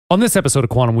On this episode of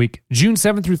Quantum Week, June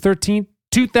 7th through 13th,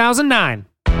 2009.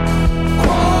 Quantum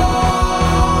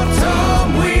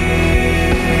Week.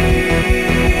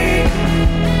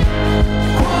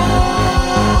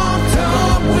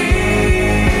 Quantum Week.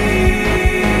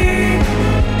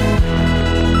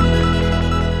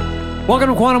 Welcome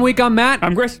to Quantum Week. I'm Matt.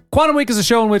 I'm Chris. Quantum Week is a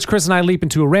show in which Chris and I leap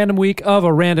into a random week of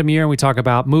a random year, and we talk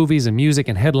about movies and music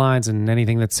and headlines and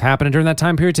anything that's happening during that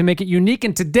time period to make it unique.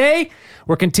 And today,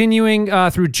 we're continuing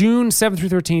through June 7th through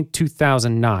 13th,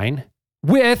 2009,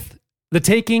 with the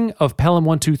taking of Pelham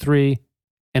 123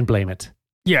 and Blame It.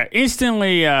 Yeah,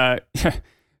 instantly.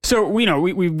 So we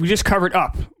just covered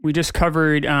Up. We just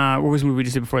covered what was the movie we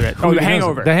just did before that? Oh, The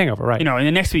Hangover. The Hangover, right? And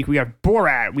the next week we got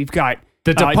Borat. We've got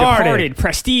The Departed.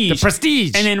 Prestige. The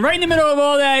Prestige. And then right in the middle of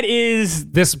all that is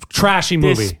this trashy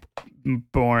movie. this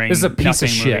boring. This is a piece of nothing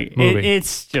shit movie. movie.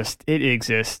 It's just it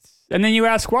exists. And then you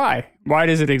ask why? Why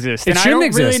does it exist? It And I shouldn't don't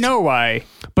exist. really know why.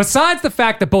 Besides the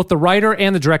fact that both the writer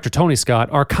and the director, Tony Scott,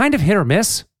 are kind of hit or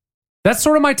miss. That's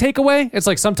sort of my takeaway. It's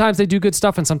like sometimes they do good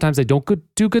stuff and sometimes they don't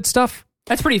do good stuff.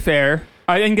 That's pretty fair.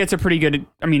 I think that's a pretty good.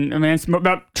 I mean, it's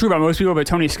true about most people, but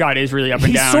Tony Scott is really up and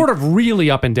He's down. sort of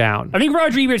really up and down. I think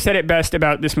Roger Ebert said it best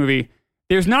about this movie.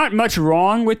 There's not much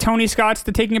wrong with Tony Scott's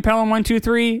The Taking of Pelham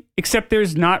 123, except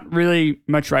there's not really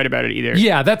much right about it either.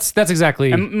 Yeah, that's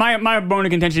exactly. And my bone of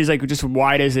contention is like, just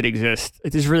why does it exist?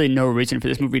 There's really no reason for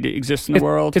this movie to exist in the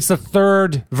world. It's the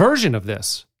third version of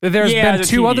this. There's been it's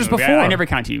a two TV others movie. before. I never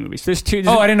count TV movies. There's two.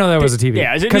 Oh, I didn't know that was a TV.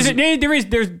 Yeah,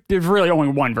 there's really only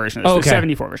one version of this. Okay. The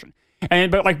 74 version.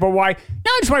 But why?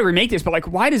 Not just why remake this, but like,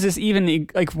 why does this even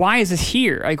why is this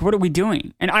here? Like, what are we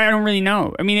doing? And I don't really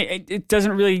know. I mean, it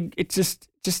doesn't really. It just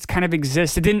kind of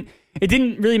exists. It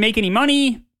didn't really make any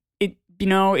money.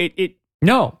 No.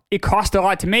 It cost a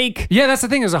lot to make. Yeah, that's the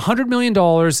thing. It was $100 million,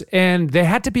 and they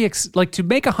had to be to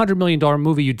make a $100 million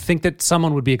movie. You'd think that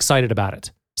someone would be excited about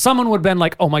it. Someone would have been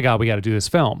like, "Oh my god, we got to do this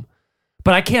film."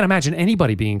 But I can't imagine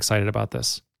anybody being excited about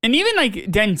this. And even like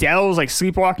Denzel's like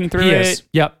sleepwalking through He it. is.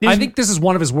 Yep. I think this is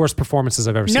one of his worst performances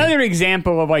I've ever seen. Another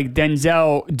example of like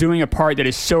Denzel doing a part that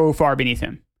is so far beneath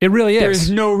him. It really is.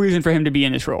 There's no reason for him to be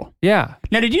in this role. Yeah.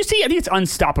 Now, did you see? I think it's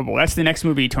Unstoppable. That's the next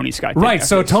movie Tony Scott did. Right.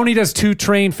 So Tony does 2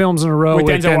 Train films in a row with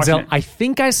Denzel Denzel. Washington. I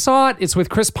think I saw it. It's with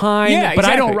Chris Pine. Yeah, but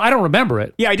exactly. I don't remember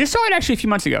it. Yeah, I just saw it actually a few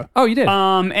months ago. Oh, you did?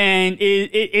 And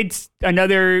it's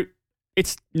another.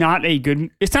 It's not a good.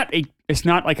 It's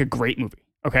not like a great movie.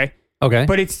 Okay. Okay.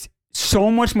 But it's so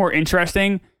much more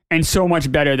interesting and so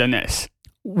much better than this.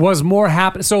 Was more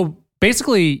happen. So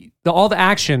basically, all the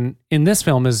action in this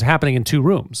film is happening in 2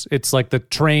 rooms. It's like the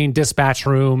train dispatch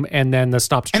room and then the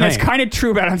stopped train. And that's kind of true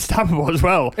about Unstoppable as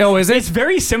well. Oh, is it? It's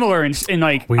very similar in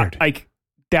like Weird. Like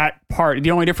that part.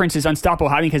 The only difference is Unstoppable,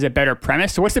 I think, has a better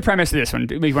premise. So what's the premise of this one?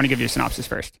 We want to give you a synopsis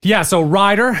first. Yeah. So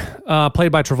Ryder,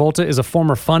 played by Travolta, is a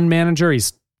former fund manager.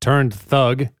 He's turned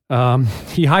thug.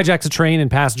 He hijacks a train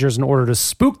and passengers in order to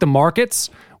spook the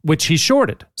markets, which he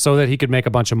shorted so that he could make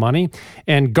a bunch of money.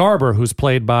 And Garber, who's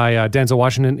played by Denzel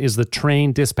Washington, is the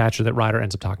train dispatcher that Ryder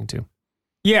ends up talking to.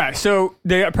 Yeah, so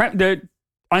the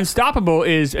Unstoppable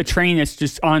is a train that's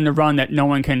just on the run that no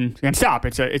one can stop.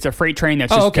 It's a freight train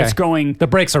that's just that's going. The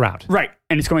brakes are out. Right,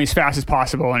 and it's going as fast as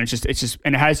possible, and it's just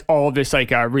and it has all of this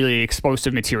like really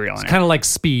explosive material in it. Kind of like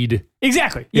Speed.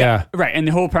 Exactly. Yeah. Right, and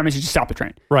the whole premise is just stop the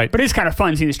train. Right. But it's kind of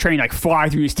fun seeing this train like fly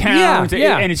through these towns.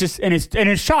 Yeah. And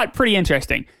it's shot pretty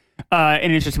interesting.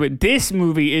 And it's just, but this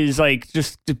movie is like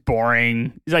just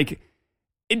boring. It's like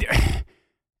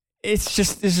it's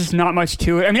just there's just not much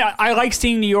to it. I mean, I like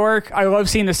seeing New York. I love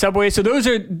seeing the subway. So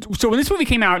when this movie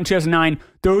came out in 2009,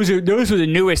 those were the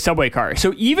newest subway cars.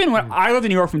 So even when I lived in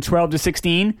New York from 12 to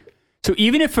 16. So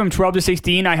even if from 12 to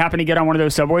 16, I happen to get on one of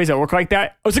those subways that look like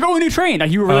that, I was like, oh, a new train.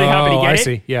 Like, you were really happy to get I it.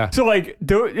 see. Yeah. So like,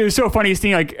 it was so funny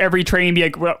seeing like every train be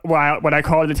like what I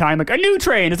call at the time, like a new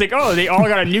train. It's like, oh, they all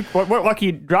got a new, what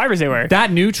lucky drivers they were.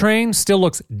 That new train still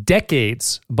looks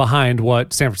decades behind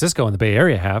what San Francisco and the Bay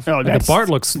Area have. Oh, And the that's- BART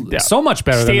looks so much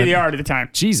better State than of the art at the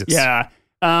time. Jesus. Yeah.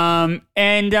 And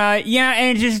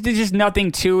there's just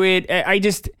nothing to it.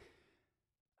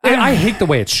 I hate the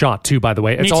way it's shot too, by the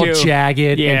way. It's Me all too.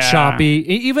 jagged and choppy.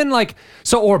 Even like,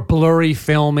 or blurry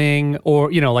filming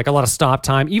or, like a lot of stop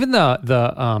time. Even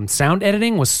the sound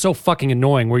editing was so fucking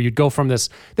annoying where you'd go from this,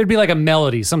 there'd be like a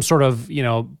melody, some sort of,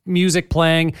 music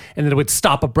playing, and then it would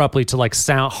stop abruptly to like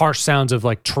harsh sounds of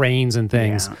like trains and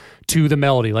things to the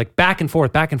melody, like back and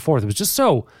forth, back and forth. It was just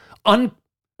so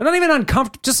Not even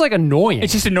uncomfortable, just like annoying.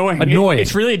 It's just annoying. Annoying.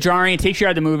 It's really jarring. It takes you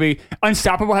out of the movie.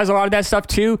 Unstoppable has a lot of that stuff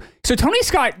too. So Tony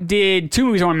Scott did 2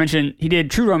 movies I want to mention. He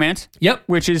did True Romance. Yep.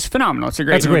 Which is phenomenal. It's a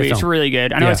great That's a movie. great film. It's really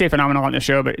good. I know Yeah. I say phenomenal on the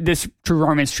show, but this True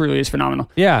Romance truly is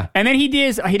phenomenal. Yeah. And then he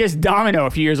does Domino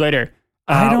a few years later,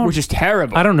 which is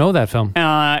terrible. I don't know that film.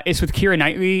 It's with Keira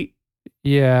Knightley,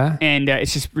 Yeah. and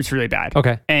it's really bad.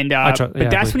 Okay. And yeah, but I that's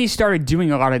believe. when he started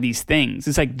doing a lot of these things.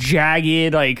 It's like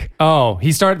jagged, like Oh,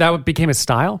 that became his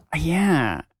style?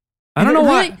 yeah. I don't know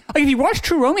why. Like if you watch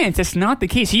True Romance, that's not the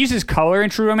case. He uses color in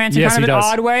True Romance in Yes, kind of he an does.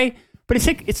 odd way, but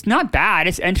it's not bad.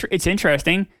 It's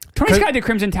interesting. Tony Scott did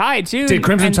Crimson Tide too. Did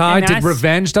Crimson and Tide, did that's-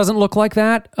 Revenge doesn't look like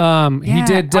that. He yeah,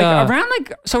 did like, around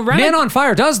Man on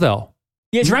Fire does though.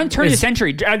 yeah, it's around the turn of the Is-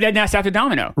 century. That's after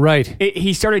Domino. Right.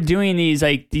 He started doing these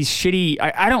shitty.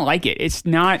 I don't like it. It's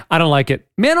not. I don't like it.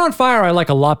 Man on Fire, I like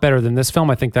a lot better than this film.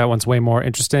 I think that one's way more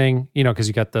interesting, because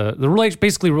you got the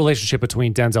relationship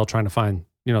between Denzel trying to find,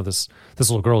 this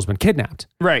little girl who's been kidnapped.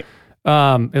 Right.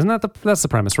 Isn't that's the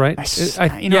premise, right? That's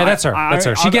her. That's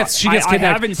her. She gets kidnapped. I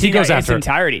haven't seen he goes it in after its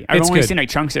her. entirety. I've It's only good. seen like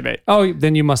chunks of it. Oh,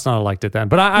 then you must not have liked it then.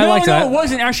 But I liked no, that. it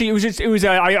wasn't actually. It was.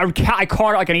 I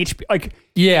caught it like an HP. Like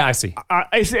Yeah, I see.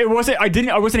 it wasn't.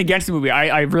 I wasn't against the movie.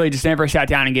 I really just never sat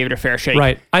down and gave it a fair shake.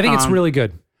 Right. I think it's really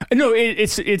good. No,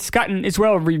 it's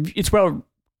well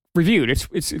reviewed. It's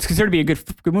considered to be a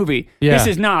good movie. Yeah. This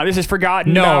is not. This is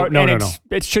forgotten No, about. no, and no,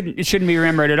 it shouldn't be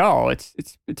remembered at all. It's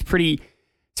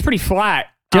pretty flat.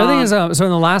 The other thing is, so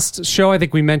in the last show, I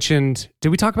think we mentioned, did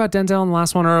we talk about Denzel in the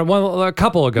last one or a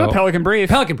couple ago? Pelican Brief.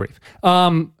 Pelican Brief.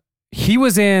 He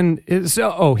was in,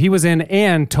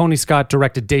 and Tony Scott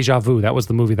directed Deja Vu. That was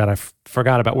the movie that I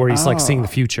forgot about, where he's like seeing the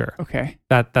future. Okay.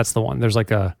 That's the one. There's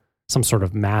like some sort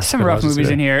of mask. Some rough movies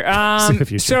in here. See the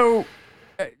future. So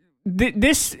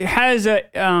this has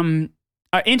a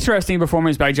interesting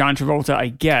performance by John Travolta, I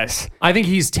guess. I think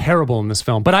he's terrible in this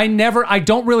film, but I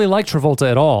don't really like Travolta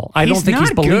at all. I don't think he's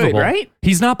not good, believable. right?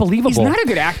 He's not believable. He's not a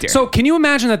good actor. So can you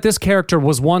imagine that this character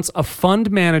was once a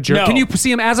fund manager? No. Can you see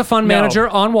him as a fund No. manager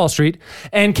on Wall Street?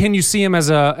 And can you see him as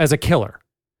a killer?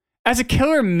 As a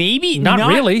killer, maybe Not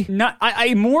really. Not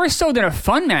I more so than a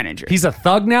fund manager. He's a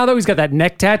thug now, though. He's got that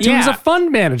neck tattoo. Yeah. He's a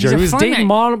fund manager. He's a He was fund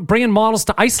dating bringing models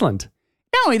to Iceland.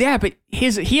 Not only that, but he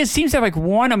seems to have like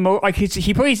one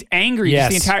he plays angry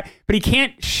Yes. just the entire, but he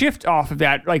can't shift off of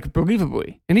that like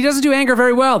believably. And he doesn't do anger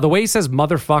very well. The way he says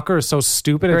 "motherfucker" is so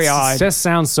stupid. Very odd. It just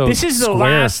sounds so. This is the square.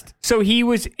 last. So he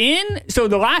was in. So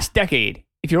the last decade.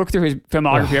 If you look through his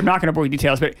filmography, I'm not going to bore you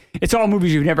details, but it's all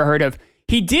movies you've never heard of.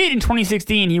 He did in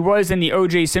 2016. He was in the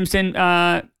O.J. Simpson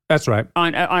That's right.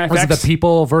 on FX. Was it the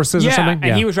People versus or something?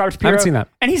 and he was Robert I Shapiro. haven't seen that.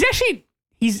 And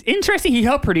he's interesting. He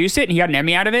helped produce it, and he got an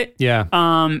Emmy out of it. Yeah.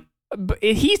 But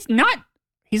he's not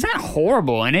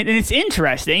horrible in it, and it's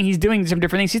interesting. He's doing some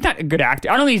different things. He's not a good actor.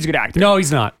 I don't think he's a good actor. No,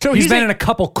 he's not. So he's he's been in- in a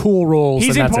couple cool roles.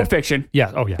 He's and in that's Pulp it. Fiction.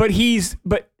 Yeah. Oh yeah.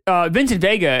 But Vincent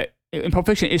Vega in Pulp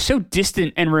Fiction is so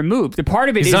distant and removed. The part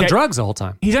of it he's is on that drugs the whole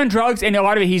time. he's on drugs, and a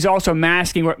lot of it he's also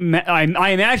masking what I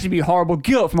imagine to be horrible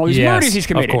guilt from all these murders he's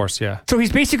committed. Of course, yeah. So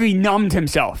he's basically numbed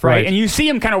himself, right? Right. And you see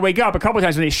him kind of wake up a couple of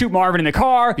times when they shoot Marvin in the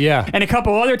car. Yeah. And a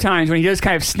couple other times when he does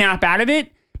kind of snap out of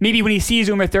it. Maybe when he sees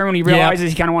Uma Thurman, he realizes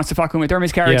he kind of wants to fuck Uma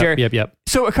Thurman's character. Yep.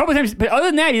 So a couple of times, but other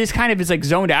than that, he just kind of is like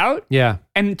zoned out. Yeah.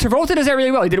 And Travolta does that really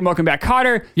well. He did in Welcome Back,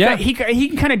 Kotter. Yeah. He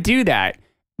can kind of do that.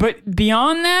 But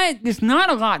beyond that, there's not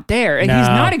a lot there. And he's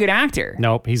No. not a good actor.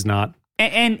 Nope, he's not.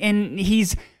 And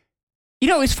he's,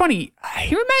 it's funny.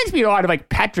 He reminds me a lot of like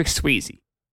Patrick Swayze.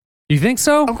 You think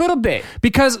so? A little bit.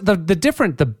 Because the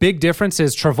big difference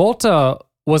is Travolta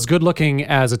was good looking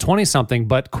as a 20-something,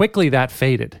 but quickly that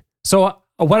faded. So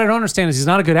what I don't understand is he's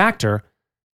not a good actor.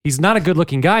 He's not a good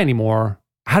looking guy anymore.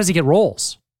 How does he get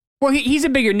roles? Well, he's a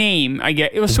bigger name, I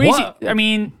get. It was Swayze. What? I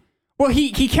mean, well,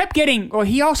 he kept getting. Well,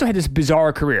 he also had this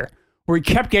bizarre career where he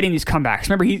kept getting these comebacks.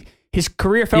 Remember, his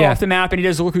career fell Yeah. off the map, and he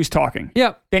does Look Who's Talking.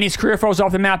 Yep. Then his career falls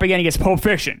off the map again. He gets Pulp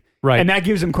Fiction, Right. and that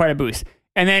gives him quite a boost.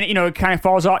 And then it kind of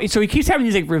falls off. So he keeps having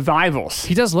these like revivals.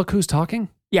 He does Look Who's Talking?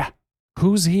 Yeah,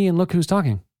 Who's he in Look Who's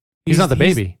Talking? He's not the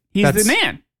baby. He's That's- the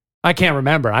man. I can't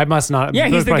remember. I must not. Yeah, that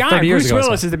he's was the probably guy. 30 years Bruce ago, so.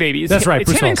 Willis is the baby. That's right,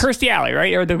 It's Bruce him and Willis. Kirstie Alley,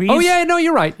 right? Or the leads. Oh yeah, no,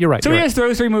 you're right. So you're he right. has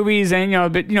those three movies, and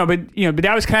but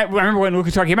that was kind of. I remember when Luke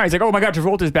was talking about. He's like, "Oh my God,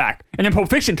 Travolta's back," and then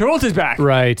Pulp Fiction, Travolta's back,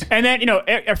 Right. And then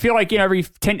I feel like every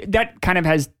 10 that kind of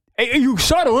has. You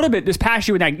saw it a little bit this past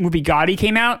year when that movie Gotti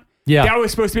came out. Yeah. that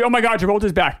was supposed to be. Oh my God,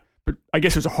 Travolta's back, but I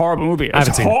guess it was a horrible movie. I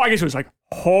haven't seen it. I guess it was like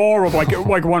horrible,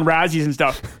 like won Razzies and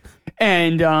stuff,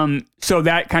 and so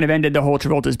that kind of ended the whole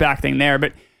Travolta's back thing there,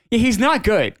 but. Yeah, he's not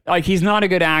good. Like, he's not a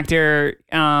good actor.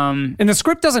 And the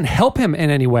script doesn't help him in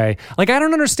any way. Like, I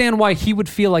don't understand why he would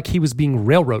feel like he was being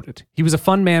railroaded. He was a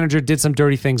fun manager, did some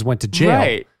dirty things, went to jail.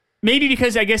 Right. Maybe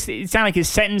because I guess it sounded like his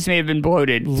sentence may have been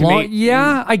bloated.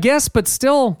 Yeah, I guess, but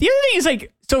still. The other thing is,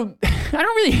 like, so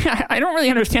I don't really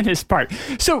understand this part.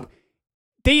 So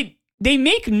they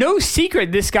make no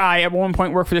secret this guy at one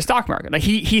point worked for the stock market. Like,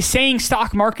 he's saying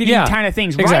stock marketing kind of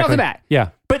things right off the bat. Yeah.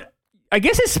 But I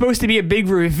guess it's supposed to be a big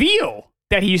reveal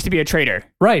that he used to be a trader.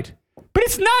 Right. But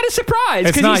it's not a surprise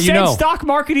It's because not, he said stock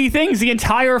marketing things the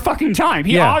entire fucking time.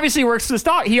 He obviously works for the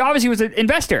stock. He obviously was an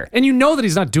investor. And you know that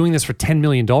he's not doing this for $10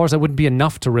 million. That wouldn't be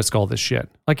enough to risk all this shit.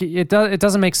 Like, it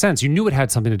doesn't make sense. You knew it had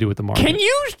something to do with the market. Can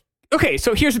you? Okay,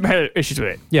 so here's the issues with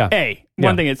it. Yeah.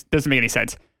 One thing that doesn't make any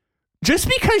sense. Just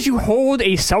because you hold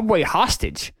a subway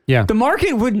hostage, the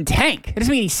market wouldn't tank. It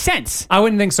doesn't make any sense. I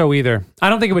wouldn't think so either. I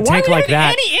don't think it would tank like that. Why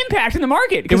would it have any impact in the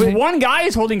market? Because one guy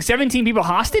is holding 17 people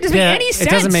hostage? It doesn't make any sense. It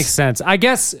doesn't make sense. I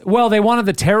guess, well, they wanted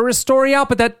the terrorist story out,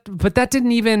 but that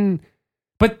didn't even...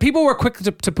 But people were quick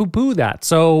to poo-poo that,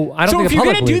 so I don't think the public believed it. So if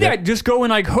you're going to do that, just go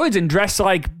in like hoods and dress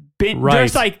like Bin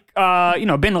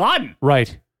Laden.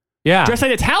 Right. Yeah. Dress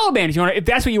like the Taliban if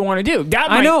that's what you want to do.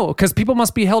 I know, because people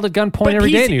must be held at gunpoint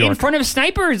every day in New York. In front of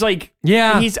snipers, like,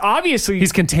 he's obviously...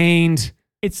 He's contained.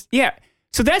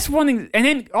 So that's one thing. And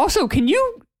then also, can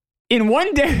you, in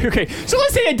one day... Okay, so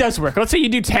let's say it does work. Let's say you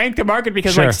do tank the market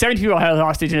because like 70 people held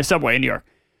hostage in a subway in New York.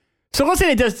 So let's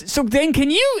say it does. So then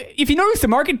can you, if you notice the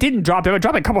market didn't drop, it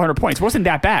dropped like a couple hundred points. It wasn't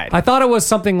that bad. I thought it was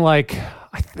something like,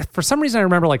 for some reason I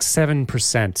remember like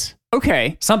 7%.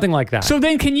 Okay. Something like that. So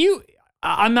then can you...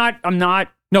 I'm not.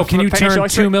 No, can you turn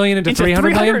 2 million into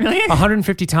 300 million? million?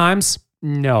 150 times?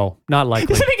 No, not likely. It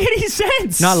doesn't make any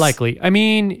sense. Not likely. I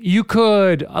mean, you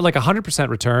could like 100%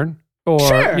 return or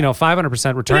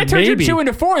 500% return. But that turns maybe. 2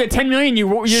 into 4. The 10 million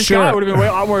you just got would have been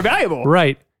a lot more valuable.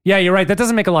 Right. Yeah, you're right. That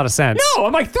doesn't make a lot of sense. No,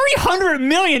 I'm like 300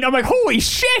 million. I'm like, holy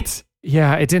shit.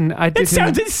 Yeah, it didn't. That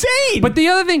sounds insane. But the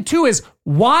other thing too is,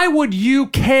 why would you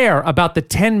care about the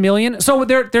 10 million? So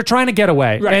they're trying to get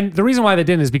away, right. And the reason why they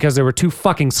didn't is because they were too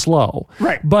fucking slow.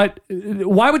 Right. But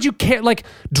why would you care? Like,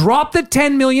 drop the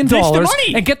 $10 million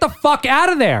and get the fuck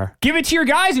out of there. Give it to your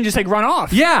guys and just like run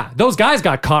off. Yeah, those guys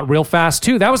got caught real fast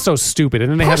too. That was so stupid.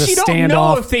 And then they had to stand off. You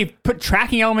don't know if they put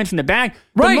tracking elements in the bag.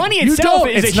 Right. The money itself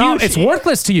is huge. It's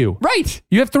worthless to you. Right.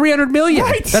 You have 300 million.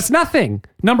 Right. That's nothing.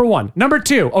 Number one. Number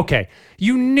two. Okay.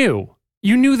 You knew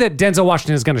that Denzel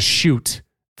Washington is going to shoot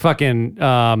fucking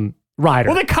Ryder.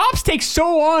 Well, the cops take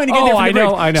so long to get there. I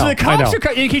know. So the cops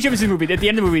are. In case you haven't seen the movie, at the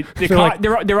end of the movie,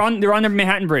 they're on the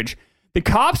Manhattan Bridge. The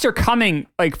cops are coming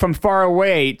like from far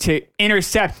away to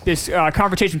intercept this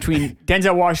confrontation between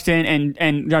Denzel Washington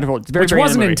and John Travolta. It's Which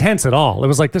wasn't intense at all. It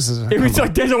was like, this is... It was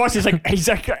like Denzel Washington's he's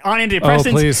like on antidepressants.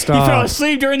 Oh, please stop. He fell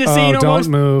asleep during the scene almost. Don't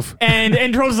move. And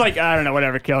Travolta's like, I don't know,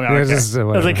 whatever, kill me. I was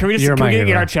like, can we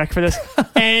get our check for this?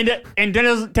 and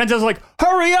Denzel's like,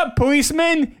 hurry up,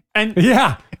 policeman. And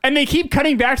yeah. And they keep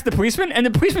cutting back to the policeman, and the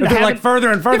policeman they're like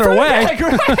further and further away. Back,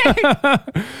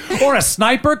 right? Or a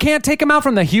sniper can't take him out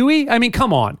from the Huey. I mean,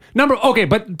 come on. But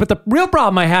the real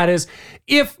problem I had is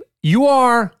if you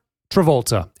are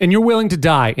Travolta and you're willing to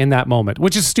die in that moment,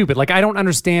 which is stupid. Like, I don't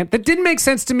understand. That didn't make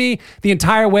sense to me the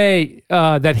entire way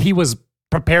that he was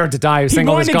prepared to die, saying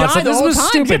all this God stuff. This was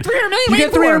stupid. You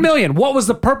get 300 million. What was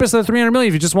the purpose of the 300 million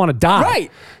if you just want to die?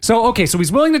 Right. So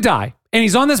he's willing to die, and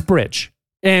he's on this bridge.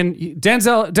 And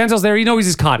Denzel's there. You know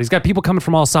he's caught. He's got people coming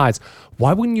from all sides.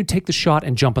 Why wouldn't you take the shot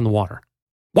and jump in the water?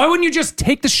 Why wouldn't you just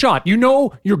take the shot? You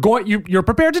know you're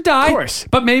prepared to die. Of course.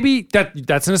 But maybe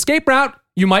that's an escape route.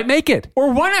 You might make it.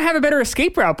 Or why not have a better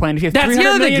escape route plan if you have $300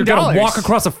 million? You're going to walk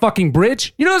across a fucking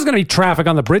bridge? You know there's going to be traffic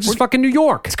on the bridge. It's fucking New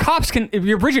York. Cops if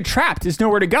your bridge is trapped, there's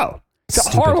nowhere to go. It's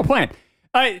a horrible plan.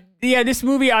 This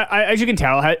movie, as you can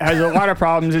tell, has a lot of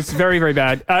problems. It's very, very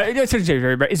bad.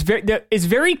 It's very bad. It's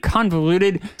very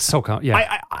convoluted.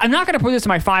 Yeah. I'm not going to put this in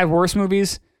my 5 worst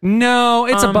movies. No,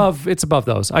 it's above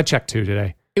those. I checked 2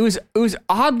 today. It was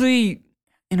oddly,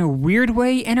 in a weird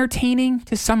way, entertaining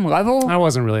to some level. I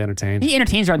wasn't really entertained. He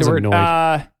entertains aren't the word.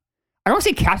 I don't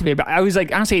say captivated, but I was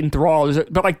like, I don't say enthralled,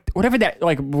 but like whatever that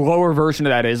like lower version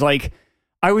of that is. Like,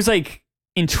 I was like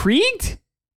intrigued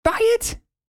by it.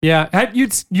 Yeah,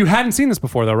 you hadn't seen this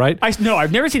before though, right? No,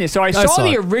 I've never seen this. So I saw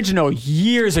the original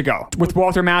years ago with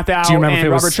Walter Matthau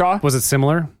and Robert Shaw. Was it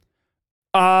similar?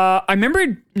 I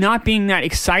remember not being that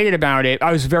excited about it.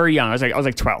 I was very young. I was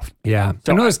like 12. Yeah,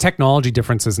 so I know there's technology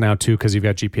differences now too because you've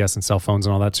got GPS and cell phones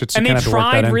and all that shit. So and they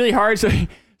tried really hard. So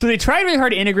they tried really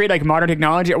hard to integrate like modern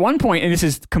technology at one point, and this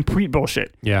is complete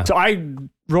bullshit. Yeah. So I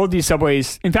rode these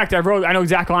subways. In fact, I know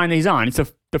exact line that he's on. It's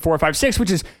the 456, which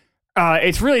is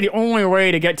It's really the only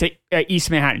way to get to East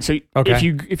Manhattan. So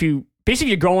Okay. if you basically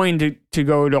you're going to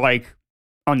go to like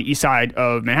on the east side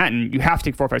of Manhattan, you have to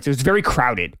take 405. So it's very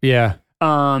crowded. Yeah.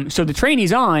 So the train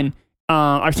he's on,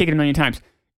 I've taken a million times.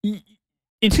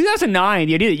 In 2009,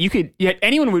 the idea that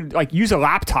anyone would like use a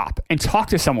laptop and talk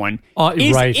to someone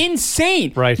is right.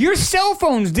 insane. Right. Your cell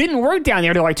phones didn't work down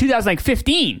there till like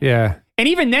 2015. Yeah. And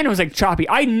even then it was like choppy.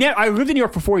 I lived in New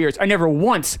York for 4 years. I never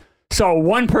once saw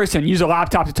one person use a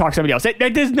laptop to talk to somebody else.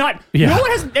 That does not, Yeah. no one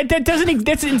has, that doesn't,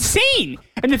 that's insane.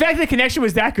 And the fact that the connection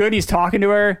was that good, he's talking to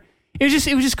her, it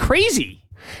was just crazy.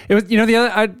 It was, the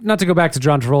other, not to go back to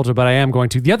John Travolta, but I am going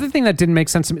to. The other thing that didn't make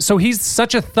sense to me. So he's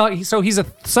such a thug. So he's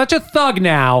such a thug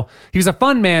now. He was a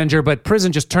fun manager, but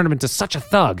prison just turned him into such a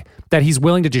thug that he's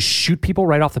willing to just shoot people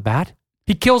right off the bat.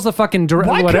 He kills the fucking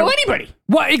Why kill anybody?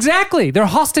 What exactly? They're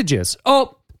hostages.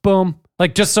 Oh, boom!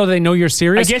 Like just so they know you're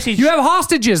serious. I guess you have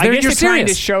hostages. I guess you're they're trying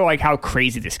to serious. show like how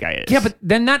crazy this guy is. Yeah, but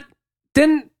then none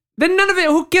of it.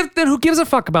 Who gives a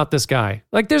fuck about this guy?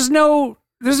 Like there's no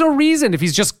reason if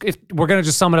we're gonna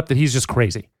just sum it up that he's just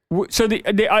crazy. So the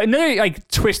another like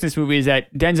twist in this movie is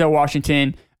that Denzel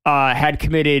Washington had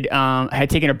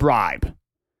taken a bribe.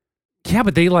 Yeah,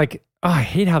 but they like. Oh, I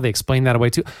hate how they explain that away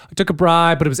too. I took a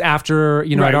bribe, but it was after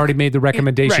I'd Right. already made the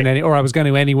recommendation, Right. or I was going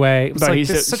to anyway. It was But like he's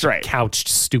this is such right. a couched,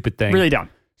 stupid thing. Really dumb.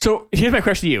 So here's my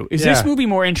question to you: is this Yeah. movie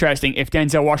more interesting if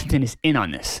Denzel Washington is in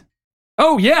on this?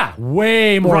 Oh yeah,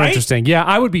 way more Right? interesting. Yeah,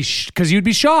 I would be because you'd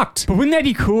be shocked. But wouldn't that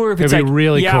be cooler if it's It'd be like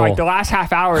really yeah, cool. like the last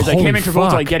half hour is like Holy him and Travolta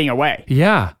fuck. like getting away.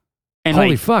 Yeah. And Holy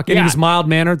like, fuck! And yeah. he was mild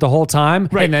mannered the whole time,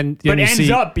 Right. and then but you ends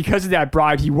see, up because of that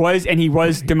bribe, he was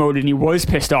demoted and he was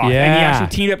pissed off. And he Yeah. actually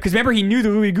teamed up because remember he knew the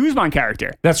Louis Guzman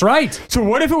character. That's right. So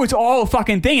what if it was all a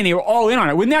fucking thing and they were all in on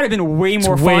it? Wouldn't that have been way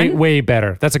more Way fun? way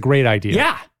better. That's a great idea.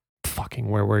 Yeah, Fucking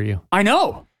where were you? I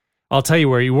know. I'll tell you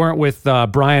where you weren't with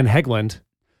Brian Hegland.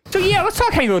 So yeah, let's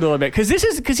talk Hangover a little bit because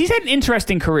he's had an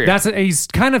interesting career. He's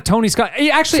kind of Tony Scott.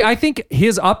 Actually, I think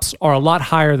his ups are a lot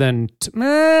higher than.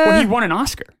 well, he won an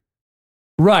Oscar.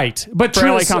 Right, but For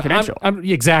LA Confidential.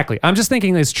 Exactly. I'm just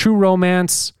thinking this True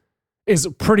Romance is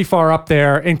pretty far up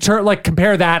there. Like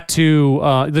compare that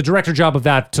to the director job of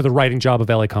that to the writing job of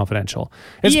LA Confidential.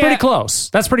 It's Yeah. pretty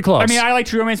close. That's pretty close. I mean, I like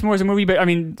True Romance more as a movie, but I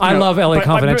mean, I love LA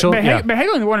Confidential, But, yeah. but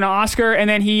Hegland won an Oscar, and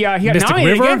then he got Mystic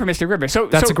nominated River? again for Mystic River. So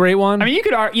That's a great one. I mean, you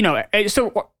could,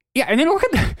 yeah, and then look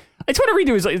at I just want to read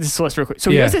through this list real quick.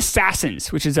 So he Yeah. has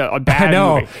Assassins, which is a bad I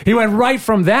know movie. he went right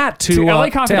from that to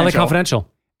LA Confidential. Confidential.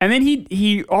 And then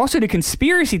he also did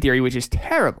Conspiracy Theory, which is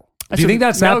terrible. Do you think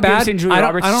that's that Mel bad? Gibson, Julia I don't-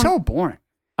 Roberts, I don't- so boring.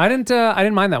 I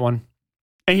didn't mind that one.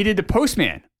 And he did The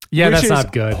Postman. Yeah, which that's is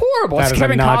not good. Horrible. That it's is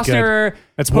Kevin not good. Costner.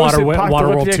 That's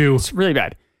Waterworld 2. It's really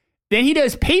bad. Then he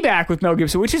does Payback with Mel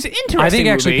Gibson, which is an interesting. I think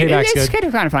actually movie. Payback's It's good.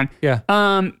 kind of fun. Yeah.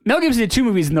 Mel Gibson did 2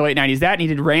 movies in the late 90s. That and he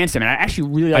did Ransom, and I actually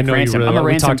really like know you Ransom. really I'm a like-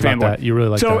 we Ransom talked about fanboy. that. You really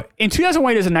like so that. in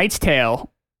 2001, there's A Knight's Tale,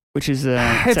 which is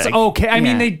It's like- okay. I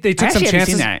mean, yeah. they took I some actually haven't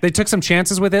seen chances. that. They took some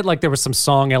chances with it. Like there was some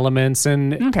song elements,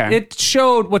 and Okay. it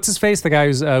showed what's his face, the guy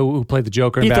who played the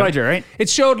Joker. in Heath Batman. Ledger, right? It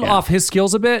showed off his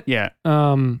skills a bit. Yeah.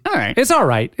 All right. It's all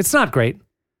right. It's not great.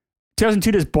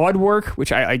 2002 does Blood Work,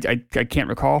 which I can't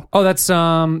recall. Oh, that's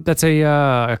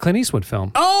a Clint Eastwood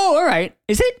film. Oh, all right.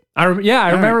 Is it? I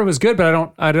remember right. it was good, but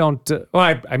I don't.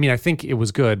 Well, I mean, I think it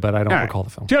was good, but I don't All right. recall the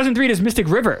film. 2003 does Mystic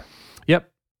River, Yep,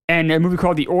 and a movie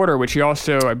called The Order, which he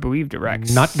also, I believe,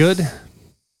 directs. not good.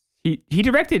 He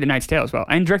directed A Knight's Tale as well,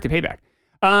 and directed Payback.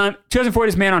 2004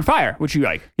 is Man on Fire, which you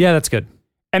like. Yeah, that's good.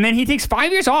 And then he takes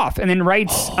 5 years off and then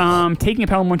writes Taking a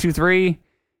Pelham 1, 2, 3.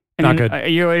 And Not then good. A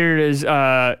year later is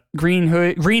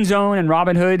Green Zone and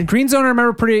Robin Hood. Green Zone, I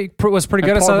remember was pretty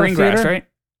good. I Paul saw that in Greengrass, theater.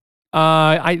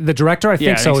 right? The director, I think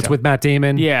Yeah, I so. think It's so. with Matt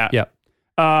Damon. Yeah. Yep.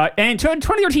 And in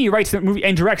 2013, he writes the movie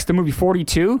and directs the movie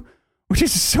 42, which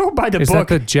is so by the Is book.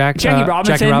 that the Jackie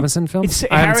Robinson film? It's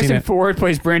I haven't seen Harrison it. Ford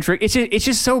plays Branch Rick. It's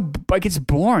just so like it's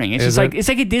boring. It's Is just like it? it's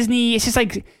like a Disney. It's just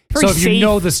like very So if safe. you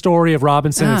know the story of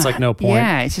Robinson, it's like no point.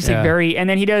 Yeah, it's just like very. And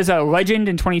then he does Legend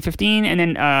in 2015, and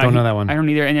then Don't know that one. I don't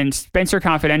either. And then Spencer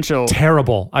Confidential.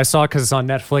 Terrible. I saw it because it's on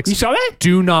Netflix. You saw that?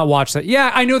 Do not watch that. Yeah,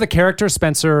 I know the character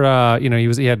Spencer.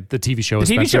 He had the TV show. with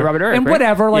TV show, Spencer. Robert Urich, and right?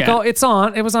 whatever. Like Yeah.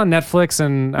 It was on Netflix,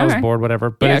 and I was Okay. bored. Whatever.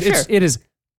 But Yeah, it is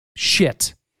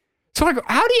shit. So like,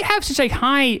 how do you have such like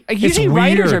high? Like, usually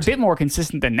writers are a weird. bit more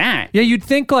consistent than that. Yeah, you'd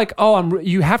think like,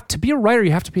 you have to be a writer.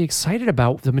 You have to be excited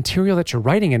about the material that you're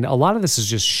writing, and a lot of this is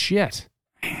just shit.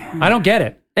 I don't get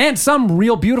it. And some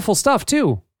real beautiful stuff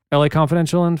too. LA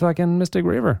Confidential and fucking Mystic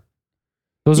River.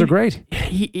 Those are great.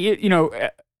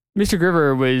 Mr.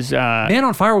 River was. Man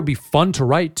on Fire would be fun to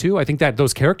write too. I think that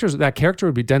that character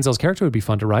would be Denzel's character would be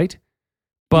fun to write.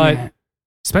 But Yeah.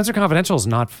 Spencer Confidential is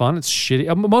not fun. It's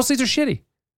shitty. Most of these are shitty.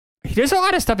 There's a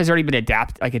lot of stuff that's already been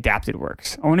adapted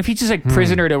works. I wonder if he's just like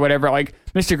Prisoner to whatever, like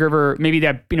Mr. Gerber, maybe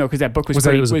that, because that book was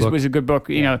a good book.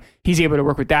 He's able to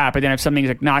work with that. But then if something's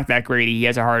like not that great, he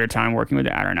has a harder time working with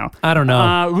it. I don't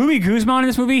know. Louis Guzman in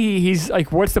this movie, he's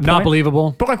like, what's the point? Not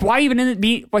believable. But like, why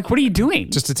even what are you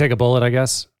doing? Just to take a bullet, I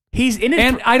guess. He's in it.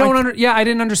 And I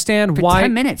didn't understand for why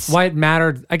 10 minutes. Why it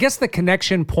mattered. I guess the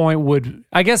connection point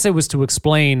it was to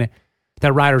explain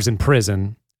that Ryder's in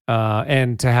prison.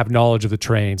 And to have knowledge of the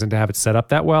trains and to have it set up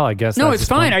that well, I guess. No, it's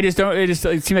fine. I just don't. It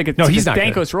seemed like he's not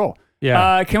thankless role.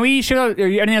 Yeah. Can we shift?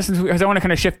 Anything else? Because I want to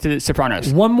kind of shift to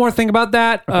Sopranos. One more thing about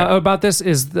that. Okay. About this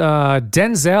is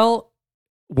Denzel.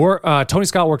 Tony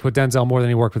Scott worked with Denzel more than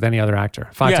he worked with any other actor.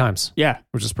 5 times. Yeah,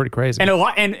 which is pretty crazy. And a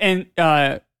lot. And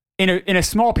in a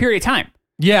small period of time.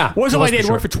 Yeah, it wasn't like they had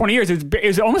worked for 20 years. It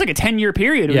was almost like a 10-year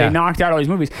period where they knocked out all these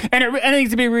movies. And I think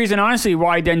it's a big reason, honestly,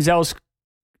 why Denzel's,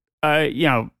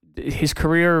 his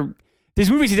career,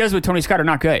 these movies he does with Tony Scott are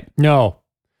not good. No.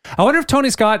 I wonder if Tony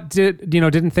Scott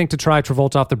didn't think to try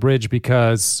Travolta off the bridge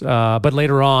because, but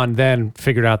later on then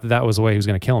figured out that was the way he was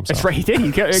going to kill himself. That's right, he did.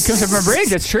 He killed him from a bridge.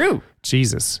 That's true.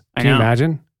 Jesus. Can you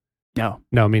imagine?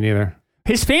 No, me neither.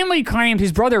 His family claimed,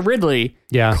 his brother Ridley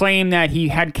claimed that he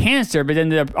had cancer, but then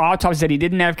the autopsy said he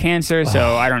didn't have cancer,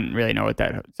 so I don't really know what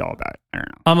that's all about. I don't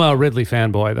know. I'm a Ridley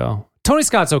fanboy, though. Tony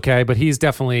Scott's okay, but he's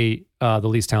definitely the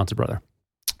least talented brother.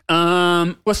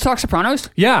 Let's talk Sopranos.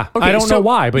 Yeah, okay, I don't know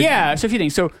why, but so a few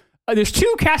things. So there's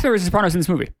 2 cast members of Sopranos in this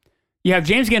movie. You have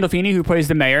James Gandolfini, who plays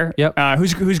the mayor. Yep.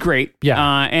 Who's great.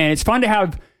 Yeah. And it's fun to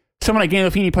have someone like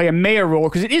Gandolfini play a mayor role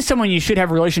because it is someone you should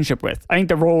have a relationship with. I think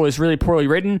the role is really poorly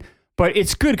written, but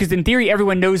it's good because in theory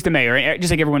everyone knows the mayor,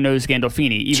 just like everyone knows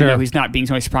Gandolfini, even though he's not being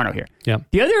Tony Soprano here. Yeah.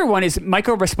 The other one is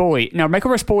Michael Rispoli. Now, Michael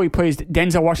Rispoli plays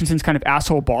Denzel Washington's kind of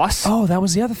asshole boss. Oh, that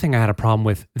was the other thing I had a problem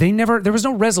with. There was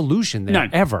no resolution there. None.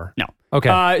 Ever. No.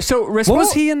 Okay. So Rispoli, what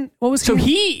was he in?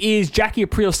 He is Jackie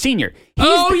Aprile Sr. He's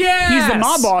the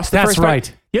mob boss. That's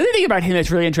right. The other thing about him that's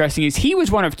really interesting is he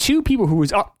was one of 2 people who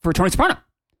was up for Tony Soprano.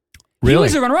 Really? He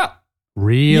was the runner-up.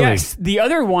 Really? Yes. The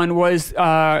other one was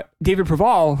David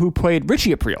Preval, who played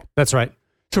Richie Aprile. That's right.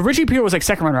 So Richie Aprile was like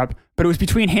second runner-up, but it was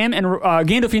between him and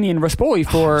Gandolfini and Rispoli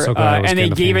and they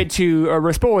gave it to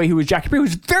Rispoli, who was Jackie Aprile,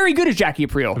 who's very good as Jackie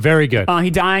Aprile. Very good.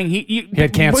 He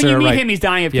had cancer. When you meet him, he's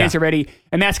dying of cancer already,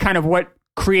 and that's kind of what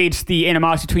creates the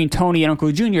animosity between Tony and Uncle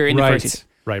Jr. in the first season.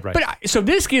 Right. But so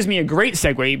this gives me a great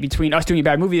segue between us doing a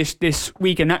bad movie this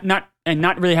week and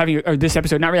not really having this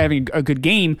episode, not really having a good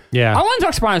game. Yeah. I want to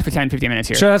talk Sopranos for 10-15 minutes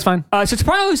here. Sure, that's fine. So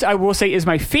Sopranos, I will say, is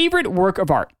my favorite work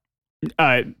of art.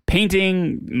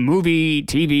 Painting, movie,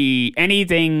 TV,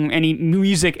 anything, any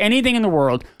music, anything in the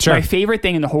world. Sure. My favorite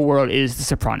thing in the whole world is The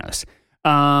Sopranos.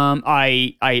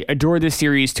 I adore this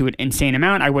series to an insane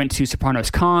amount. I went to Sopranos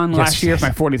Con last year for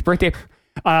my 40th birthday.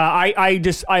 I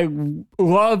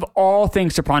love all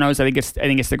things Sopranos. I think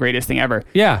it's the greatest thing ever.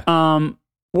 Yeah.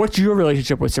 What's your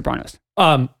relationship with Sopranos?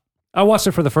 I watched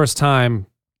it for the first time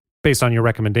based on your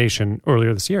recommendation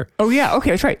earlier this year. Oh yeah, okay,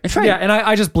 that's right. Yeah, and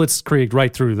I just blitzkrieged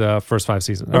right through the first 5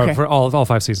 seasons, okay. or for all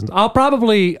 5 seasons. I will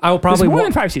probably There's more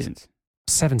than 5 seasons.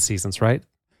 7 seasons, right?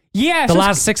 Yeah, the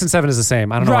last 6 and 7 is the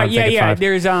same. I don't know. Right? Why I'm yeah. 5.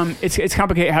 There's it's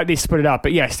complicated how they split it up,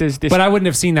 but yes, there's. But I wouldn't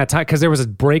have seen that time because there was a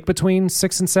break between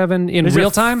 6 and 7 in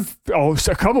real time. So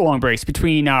a couple long breaks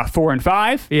between 4 and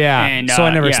 5. Yeah, and, so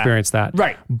I never experienced that.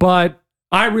 Right, but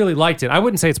I really liked it. I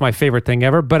wouldn't say it's my favorite thing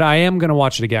ever, but I am going to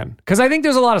watch it again because I think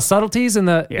there's a lot of subtleties in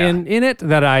in it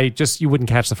that you wouldn't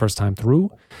catch the first time through.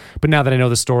 But now that I know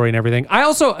the story and everything, I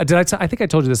also I think I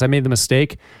told you this. I made the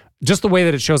mistake. Just the way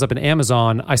that it shows up in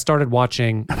Amazon, I started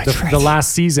watching the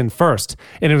last season first,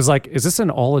 and it was like, is this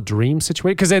all a dream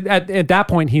situation? Because at that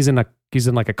point he's in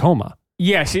like a coma.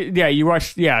 Yes, yeah, you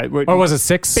watched, yeah. Or was it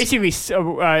 6? Basically,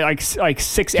 like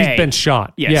 6A. He's been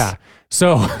shot. Yes. Yeah.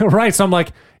 So right, so I'm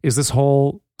like, is this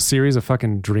whole series a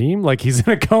fucking dream? Like he's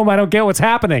in a coma. I don't get what's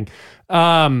happening.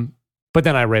 But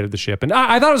then I rated the ship, and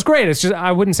I thought it was great. It's just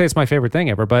I wouldn't say it's my favorite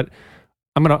thing ever, but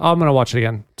I'm gonna watch it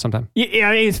again sometime.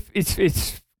 Yeah,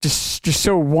 it's just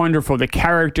so wonderful. The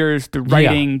characters, the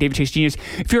writing, David Chase genius.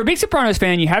 If you're a big Sopranos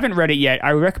fan, you haven't read it yet,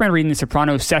 I would recommend reading the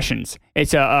Sopranos Sessions.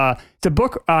 It's a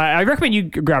book. I recommend you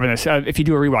grabbing this if you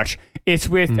do a rewatch. It's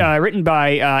written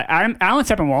by Alan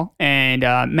Sepinwall and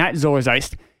Matt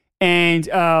Zoller-Zeist. And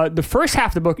the first half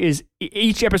of the book is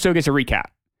each episode gets a recap.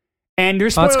 And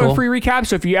there's spoiler-free recaps,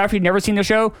 so if you've never seen the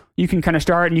show, you can kind of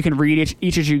start and you can read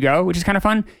each as you go, which is kind of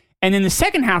fun. And then the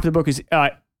second half of the book is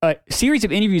a series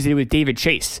of interviews they did with David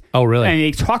Chase. Oh, really? And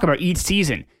they talk about each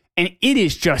season. And it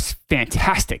is just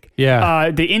fantastic.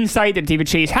 Yeah. The insight that David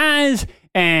Chase has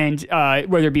and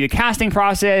whether it be the casting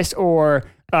process or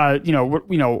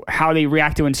how they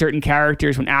react to certain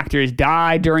characters when actors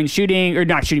die during shooting, or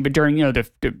not shooting, but during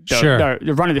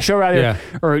the run of the show rather,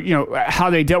 or how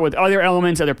they dealt with other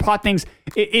elements, other plot things.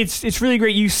 It's really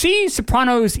great. You see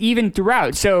Sopranos even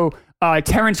throughout. So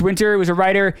Terrence Winter was a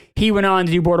writer. He went on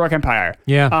to do Boardwalk Empire.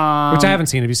 Yeah, which I haven't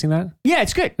seen. Have you seen that? Yeah,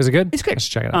 it's good. Is it good? It's good. I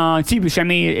should check it out. Steve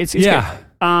Buscemi. It's good.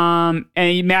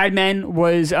 And Mad Men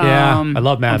was. I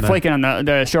love Mad Men. I'm flaking on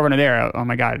the showrunner there. Oh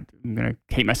my god, I'm gonna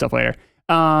hate myself later.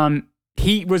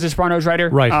 He was a Sopranos writer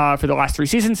for the last 3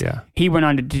 seasons. Yeah. He went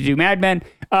on to do Mad Men.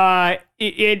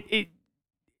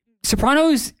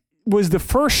 Sopranos was the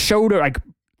first show to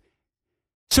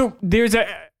so there's a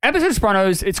episode of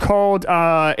Sopranos. It's called,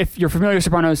 if you're familiar with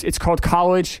Sopranos, it's called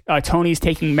College. Tony's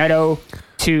taking Meadow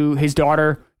to his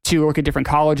daughter to look at different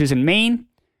colleges in Maine.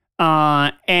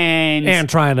 And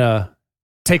trying to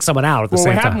take someone out at the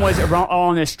same time. What happened was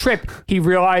on this trip, he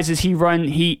realizes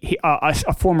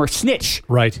a former snitch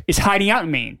is hiding out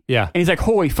in Maine. Yeah. And he's like,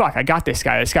 holy fuck, I got this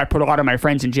guy. This guy put a lot of my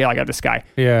friends in jail. I got this guy.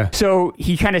 Yeah. So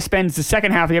he kind of spends the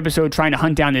second half of the episode trying to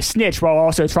hunt down this snitch while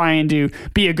also trying to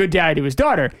be a good dad to his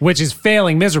daughter. Which is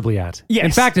failing miserably at. Yes.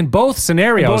 In fact, in both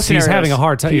scenarios, he's having a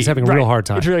hard time. He's having a real hard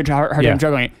time. It's really hard time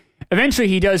juggling it. Eventually,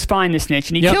 he does find the snitch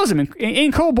and he kills him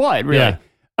in cold blood, really. Yeah.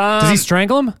 Does he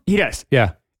strangle him? He does.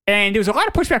 Yeah. And there was a lot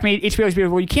of pushback made. HBO was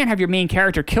well, you can't have your main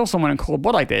character kill someone in cold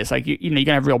blood like this. Like, you're going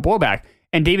to have real blowback.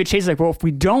 And David Chase is like, well, if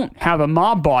we don't have a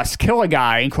mob boss kill a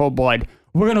guy in cold blood,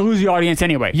 we're going to lose the audience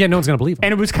anyway. Yeah, no one's going to believe him.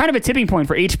 And it was kind of a tipping point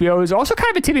for HBO. It was also kind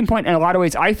of a tipping point in a lot of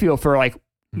ways, I feel, for like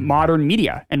modern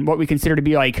media and what we consider to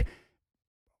be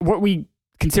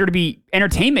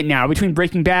entertainment now, between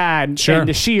Breaking Bad and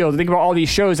The Shield. Think about all these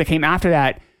shows that came after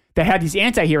that had these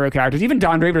anti-hero characters, even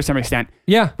Don Draper to some extent.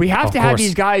 Yeah. We have to have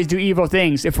these guys do evil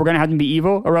things if we're going to have them be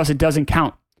evil, or else it doesn't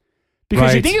count.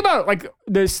 Because you think about, like,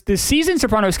 the season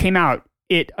Sopranos came out,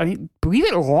 I believe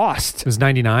it lost. It was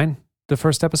 99, the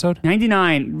first episode?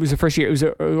 99 was the first year. It was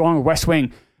along with West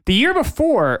Wing. The year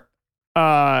before,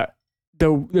 the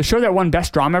show that won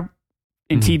Best Drama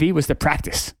in TV was The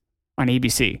Practice on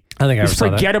ABC. I think I saw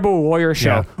that. This forgettable lawyer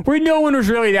show where no one was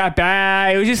really that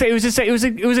bad. It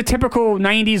was a typical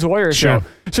 90s lawyer show.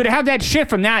 So to have that shift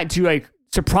from that to like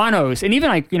Sopranos, and even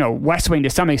like, West Wing to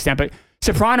some extent, but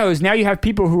Sopranos, now you have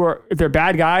people who are, if they're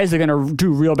bad guys, they're going to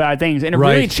do real bad things, and it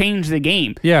really changed the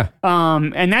game. Yeah.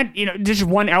 And that, just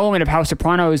one element of how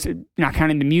Sopranos, not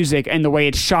counting the music and the way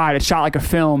it's shot like a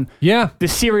film. Yeah. The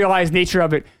serialized nature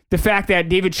of it, the fact that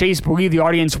David Chase believed the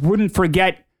audience wouldn't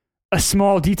forget a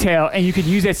small detail, and you could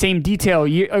use that same detail.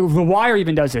 The Wire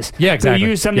even does this. Yeah, exactly. They'll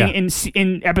use something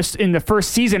in the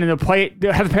first season, and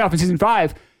they'll have it pay off in season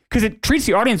 5 because it treats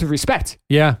the audience with respect.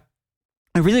 Yeah,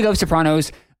 I really love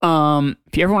Sopranos.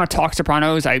 If you ever want to talk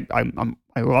Sopranos, I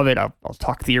love it. I'll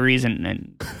talk theories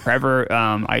and forever.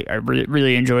 I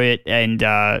really enjoy it. And do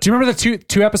you remember the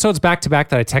two episodes back to back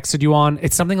that I texted you on?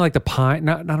 It's something like the Pine.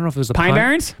 I don't know if it was the Pine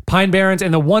Barrens. Pine Barrens,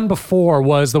 and the one before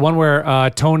was the one where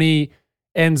Tony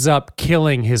ends up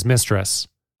killing his mistress.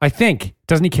 I think.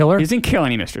 Doesn't he kill her? He doesn't kill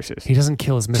any mistresses. He doesn't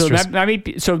kill his mistress.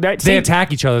 They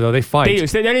attack each other though. They fight.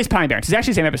 That is Pine Barrens. It's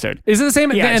actually the same episode. Is it the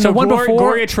same? Yeah. And so the one before,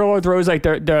 Gloria Trollo throws like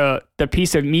the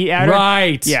piece of meat at her.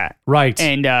 Right. Yeah. Right.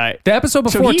 And the episode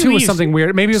before too was something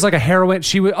weird. Maybe it was like a heroin.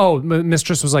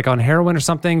 Mistress was like on heroin or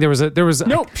something. There was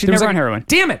nope. She's never on heroin.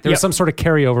 Damn it. There was some sort of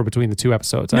carryover between the two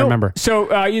episodes. I remember. So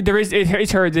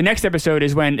it's her. The next episode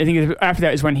is when, I think after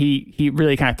that is when he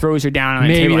really kind of throws her down on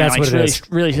the table. Maybe that's what it is.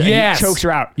 Really he chokes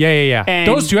her out. Yeah. And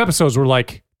those two episodes were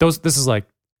like this is like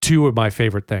two of my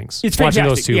favorite things. It's watching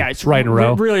fantastic. those two it's right in a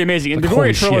row. Really amazing. And the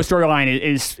Gloria Trollo storyline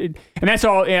is and that's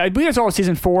all. I believe that's all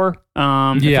season 4. If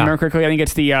I remember correctly,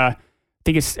 I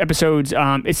think it's episodes.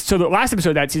 So the last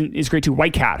episode that season is great too.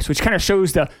 Whitecaps, which kind of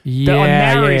shows the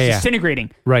marriage disintegrating.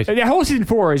 Right. The whole season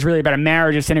 4 is really about a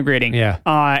marriage disintegrating. Yeah.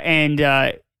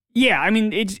 I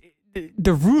mean it's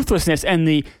the ruthlessness and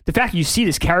the fact you see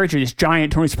this character, this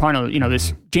giant Tony Soprano,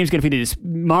 this James Gandolfini, this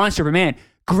monster of a man,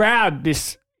 grab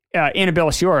this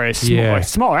Annabella Sciorra, a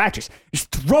smaller actress,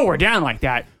 just throw her down like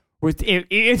that.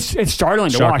 It's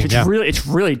startling to watch. It's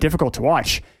really difficult to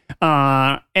watch.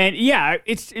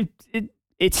 It's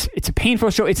a painful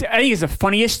show. I think it's the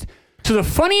funniest. So the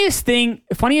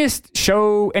funniest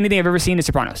show anything I've ever seen is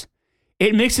Sopranos.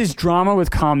 It mixes drama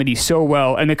with comedy so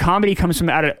well, and the comedy comes from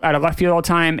out of left field all the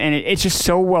time, and it's just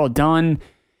so well done.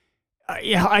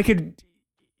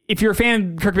 If you're a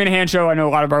fan of Kirk Minahan show, I know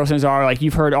a lot of our listeners are, like,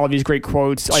 you've heard all these great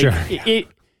quotes. Like, sure.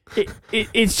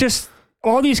 It's just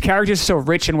all these characters are so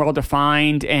rich and well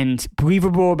defined and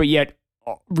believable, but yet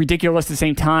ridiculous at the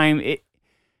same time.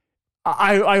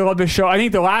 I love this show. I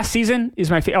think the last season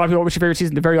is my favorite. A lot of people, what's your favorite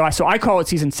season? The very last. So I call it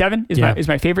season 7 is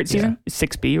my favorite season. It's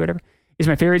 6B or whatever. Is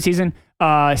my favorite season.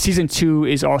 Season 2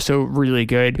 is also really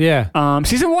good. Yeah.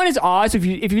 Season 1 is odd. So if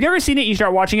you've never seen it, you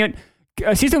start watching it.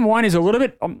 Season 1 is a little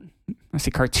bit, I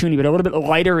say cartoony, but a little bit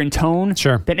lighter in tone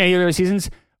than any of the other seasons.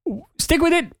 Stick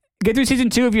with it. Get through season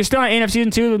 2. If you're still on end of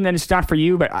season 2, then it's not for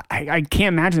you. But I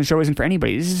can't imagine the show isn't for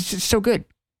anybody. This is just so good.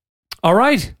 All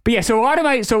right. But yeah, so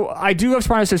I do love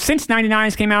Sopranos. So since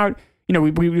 99 came out,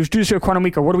 we do the show Quantum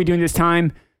Week, or what are we doing this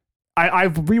time?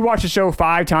 I've rewatched the show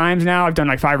 5 times now. I've done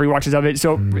like 5 rewatches of it.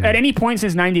 So at any point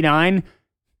since 99,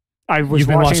 I was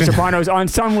watching Sopranos on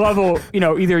some level,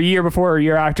 either a year before or a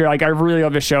year after. Like, I really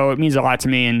love the show. It means a lot to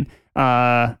me. And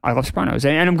I love Sopranos.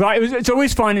 And I'm glad it's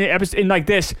always fun in like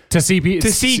this to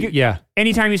see. Yeah.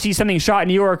 Anytime you see something shot in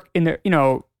New York in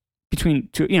the, between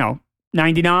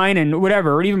 99 and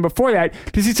whatever, or even before that,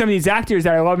 to see some of these actors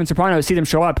that I love in Sopranos, see them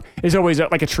show up is always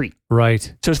like a treat. Right.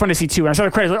 So it's fun to see too. And I saw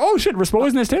the credits, like, oh shit,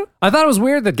 Raspo's in this too? I thought it was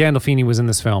weird that Gandolfini was in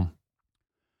this film.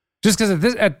 Just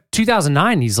because at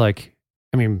 2009, he's like,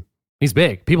 he's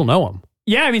big. People know him.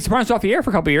 Yeah, Sopranos was off the air for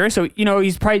a couple of years, so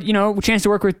he's probably a chance to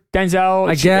work with Denzel.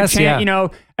 I guess, yeah.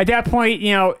 At that point,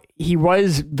 he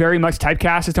was very much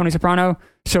typecast as Tony Soprano.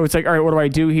 So it's like, all right, what do I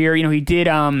do here? He did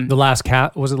The Last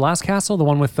was it Last Castle, the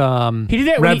one with he did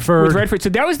that Redford. With Redford. So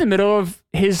that was the middle of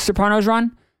his Sopranos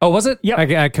run. Oh, was it? Yep.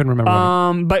 I couldn't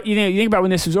remember. But you think about when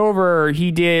this was over,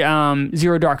 he did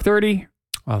Zero Dark 30.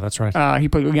 Oh, that's right. He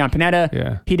played Leon Panetta.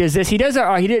 Yeah. He does this. He did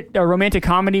a romantic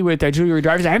comedy with Julia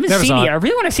Drivers. I haven't seen it yet. I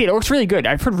really want to see it. It looks really good.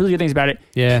 I've heard really good things about it.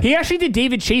 Yeah. He actually did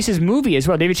David Chase's movie as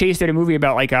well. David Chase did a movie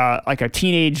about like a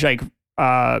teenage like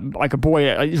a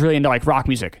boy is really into like rock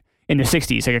music in the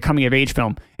 60s, like a coming of age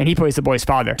film, and he plays the boy's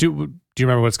father. Do you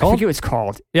remember what it's called? I forget what it's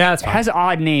called. Yeah, it's fine. It has an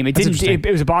odd name.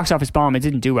 It was a box office bomb. It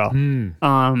didn't do well.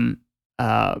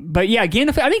 But yeah,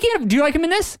 Gandalf. I think do you like him in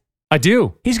this? I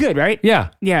do. He's good, right?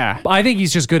 Yeah. Yeah. I think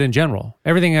he's just good in general.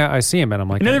 Everything I see him in, I'm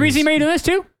like... Another reason he made this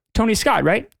too? Tony Scott,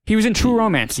 right? He was in True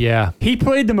Romance. Yeah. He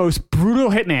played the most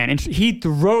brutal hitman, and he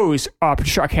throws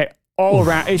Patricia Arquette all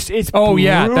around. It's oh, brutal.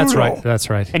 yeah. That's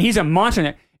right. And he's a monster in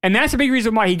it. And that's a big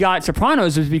reason why he got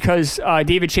Sopranos, was because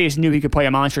David Chase knew he could play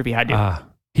a monster if he had to.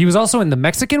 He was also in The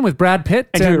Mexican with Brad Pitt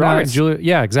and Julia Roberts.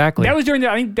 Yeah, exactly. That was during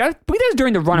I believe that was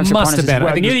during the run of Sopranos. Must have been. As well.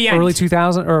 I think near the end. Early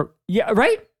 2000s or... Yeah,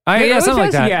 right? Something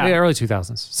like that. Yeah. Early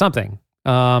 2000s. Something.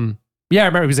 I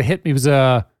remember he was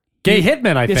a gay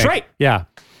hitman, I think. That's right. Yeah.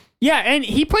 Yeah, and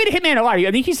he played a hitman a lot.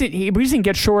 I think he's in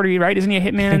Get Shorty, right? Isn't he a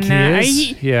hitman? I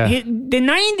think he is. The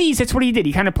 90s, that's what he did.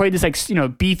 He kind of played this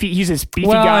beefy. He's this beefy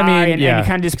guy, and he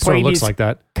kind of just played looks like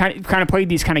that. Kind of played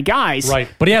these kind of guys, right?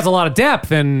 But he has a lot of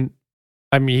depth, and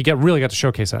he really got to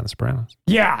showcase that in The Sopranos.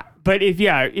 Yeah, but if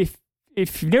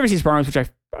you've never seen Sopranos, which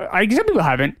I some people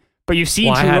haven't, but you've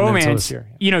seen True Romance,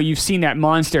 you've seen that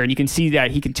monster, and you can see that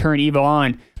he can turn evil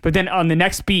on. But then on the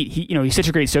next beat, he's such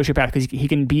a great sociopath because he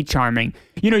can be charming.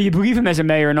 You believe him as a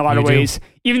mayor in a lot of ways,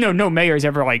 even though no mayor is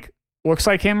ever like looks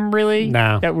like him really.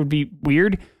 No, that would be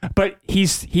weird. But he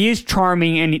is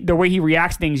charming, and the way he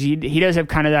reacts to things, he does have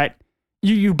kind of that.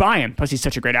 You buy him. Plus, he's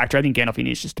such a great actor. I think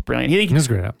Gandolfini is just brilliant. He's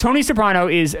great. Tony Soprano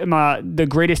is the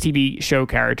greatest TV show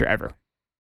character ever.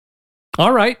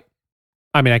 All right.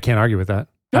 I can't argue with that.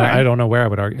 Right. I don't know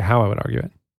how I would argue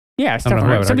it. Yeah, it's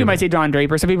tough. Some people might say Don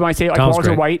Draper. Some people might say like Tom's Walter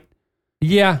great. White.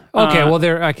 Yeah. Okay.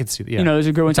 Well, I can see that. Yeah. Those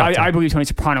are good ones. I believe Tony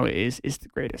Soprano is the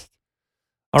greatest.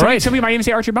 All right. Some people might even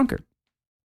say Archie Bunker.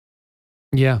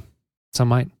 Yeah. Some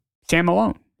might. Sam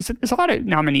Malone. There's a lot of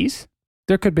nominees.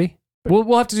 There could be.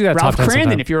 We'll have to do that. Ralph top 10 Crandon,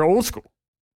 sometime. if you're old school.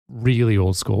 Really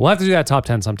old school. We'll have to do that top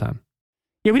 10 sometime.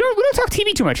 Yeah, we don't talk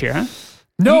TV too much here, huh?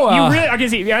 No, you really. I can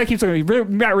see. Yeah, I keep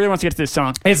talking. Matt really wants to get to this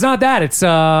song. It's not that. It's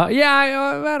I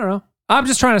don't know. I'm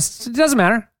just trying to. It doesn't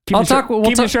matter. Keep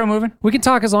the show moving. We can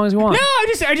talk as long as we want. No,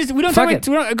 I just we don't Fuck talk. it.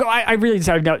 We don't go. I really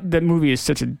decided no, the movie is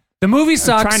such a. The movie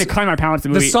sucks. I'm trying to climb my palate to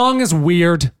the movie. The song is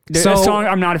weird. The song.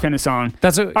 I'm not a fan of the song.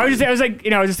 That's. I was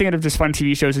just thinking of just fun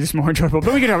TV shows are just more enjoyable.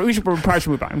 But we should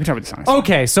probably move on. We can talk about the songs.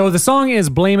 Okay, so the song is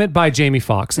 "Blame It" by Jamie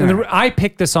Foxx, and I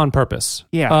picked this on purpose.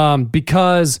 Yeah.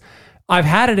 Because I've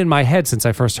had it in my head since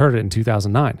I first heard it in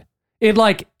 2009.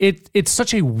 It's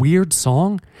such a weird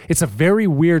song. It's a very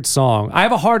weird song.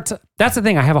 That's the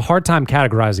thing. I have a hard time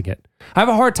categorizing it. I have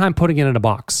a hard time putting it in a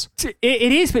box.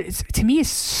 It is, but to me, it's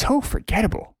so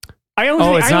forgettable.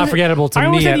 It's not forgettable to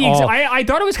me at all. I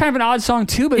thought it was kind of an odd song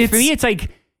too, but for me, it's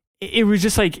like it was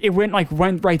just like it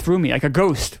went right through me, like a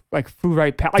ghost, like flew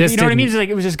right past. Like, you know what I mean? It's like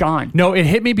it was just gone. No, it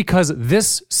hit me because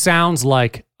this sounds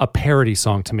like a parody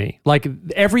song to me. Like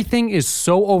everything is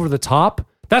so over the top.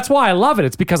 That's why I love it.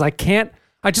 It's because I just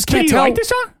can't tell. You like this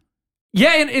song?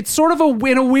 Yeah, and it's sort of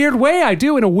in a weird way. I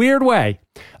do in a weird way.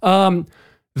 Did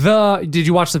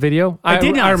you watch the video? I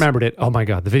did not. I remembered it. Oh my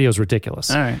god, the video is ridiculous.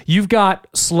 All right. You've got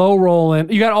slow rolling.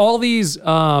 You got all these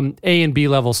A and B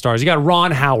level stars. You got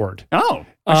Ron Howard. Oh,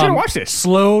 I should have watched this.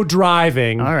 Slow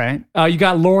driving. All right. You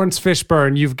got Lawrence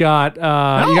Fishburne. You've got you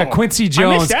got Quincy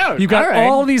Jones. I missed out. You've got All right.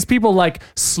 all these people like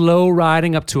slow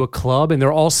riding up to a club, and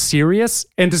they're all serious.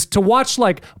 And just to watch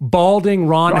like balding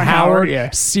Ron Howard, yeah.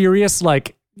 serious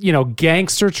like.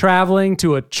 Gangster traveling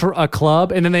to a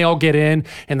club, and then they all get in,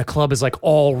 and the club is like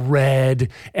all red,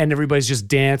 and everybody's just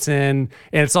dancing, and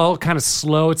it's all kind of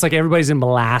slow. It's like everybody's in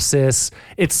molasses.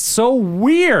 It's so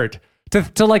weird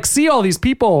to like see all these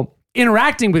people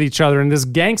interacting with each other in this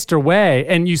gangster way.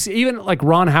 And you see, even like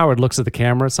Ron Howard looks at the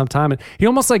camera sometime, and he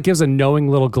almost like gives a knowing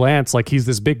little glance, like he's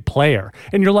this big player,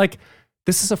 and you're like,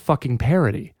 this is a fucking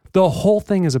parody. The whole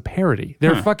thing is a parody.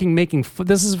 They're fucking making.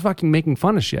 This is fucking making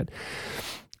fun of shit.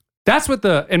 That's what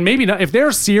and maybe not, if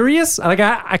they're serious, like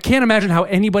I can't imagine how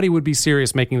anybody would be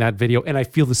serious making that video. And I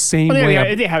feel the same way.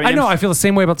 I feel the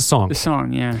same way about the song. The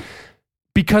song, yeah.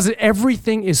 Because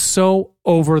everything is so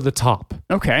over the top.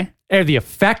 Okay. And the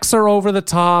effects are over the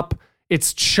top.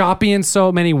 It's choppy in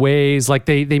so many ways. Like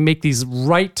they make these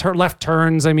left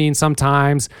turns. I mean,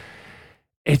 sometimes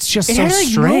it's just so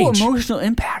strange. No emotional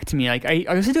impact to me. Like I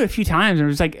listened to it a few times, and it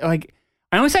was like.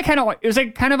 I almost like it was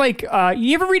like kind of like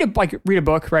you ever read a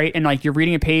book, right? And like you're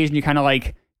reading a page and you kind of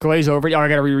like glaze over it. Oh, I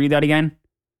got to reread that again.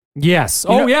 Yes.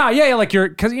 Yeah. Like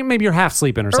because maybe you're half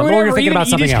sleeping or something, or you're thinking about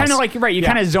something else. You just kind of like right. You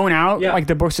kind of zone out. Yeah. Like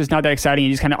the book's just not that exciting.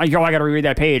 You just kind of like, I got to reread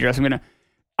that page, or else I'm gonna.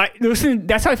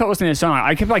 That's how I felt listening to the song.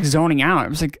 I kept like zoning out. I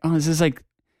was like, oh, this is like,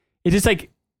 it just like,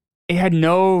 it had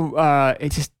no.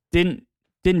 It just didn't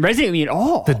resonate with me at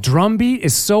all. The drum beat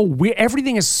is so weird.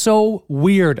 Everything is so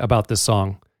weird about this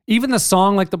song. Even the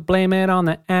song, like the blame it on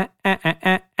the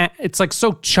it's like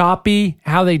so choppy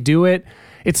how they do it.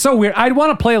 It's so weird. I'd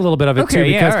want to play a little bit of it too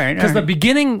because the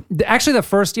beginning, actually the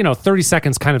first 30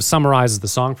 seconds kind of summarizes the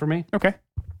song for me. Okay.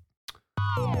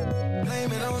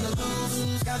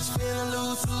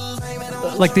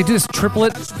 Like they do this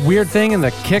triplet weird thing in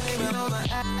the kick.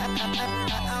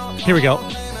 Here we go.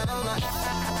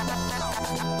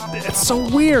 It's so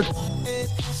weird.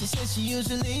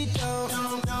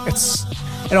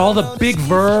 And all the big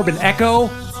verb and echo.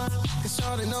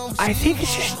 I think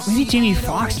it's just maybe Jamie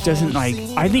Foxx doesn't like.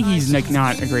 I think he's like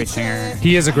not a great singer.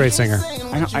 He is a great singer.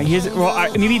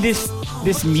 Maybe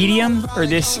this medium or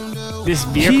this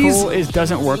vehicle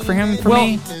doesn't work for him.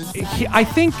 Me, I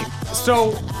think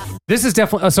so. This is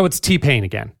definitely so. It's T-Pain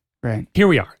again. Right. Here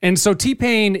we are. And so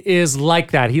T-Pain is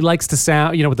like that. He likes to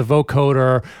sound, with the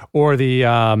vocoder or the,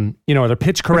 or the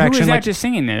pitch correction. Who was that like, just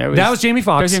singing there? That was Jamie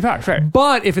Foxx. That was Jamie Foxx, right.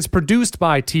 But if it's produced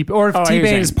by T-Pain, or if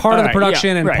T-Pain is part of the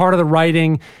production and part of the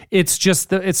writing, it's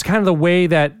just, it's kind of the way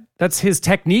that's his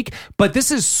technique. But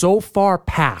this is so far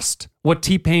past what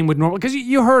T-Pain would normally, because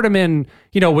you heard him in,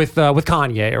 with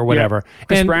Kanye or whatever. Yeah.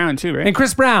 Chris Brown too, right? And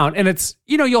Chris Brown. And it's,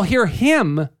 you'll hear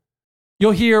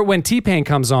when T-Pain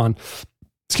comes on,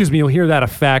 you'll hear that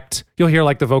effect. You'll hear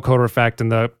like the vocoder effect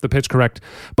and the pitch correct,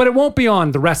 but it won't be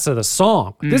on the rest of the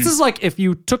song. This is like if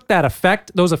you took that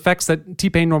effect, those effects that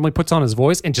T-Pain normally puts on his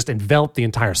voice, and just enveloped the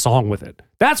entire song with it.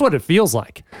 That's what it feels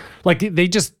like. Like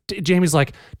Jamie's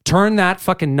like, turn that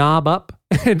fucking knob up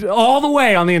all the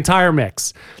way on the entire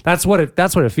mix. That's what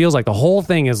it feels like. The whole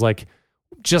thing is like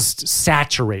just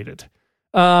saturated.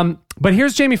 But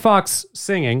here's Jamie Foxx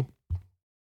singing.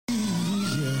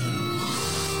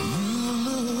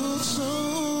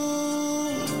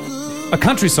 A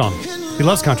country song. He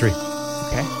loves country.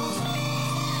 Okay.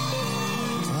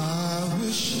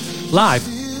 Live.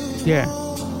 Yeah.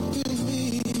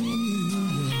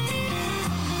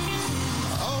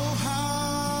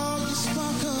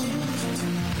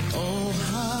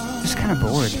 Just kind of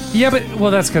bored. Yeah,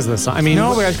 but that's because of the song. I mean,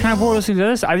 no, but I was kind of bored listening to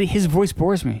this. I think his voice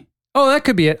bores me. Oh, that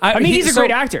could be it. I mean, he's a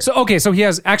great actor. So he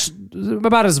has actually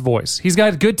about his voice. He's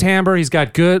got good timbre. He's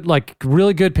got good, like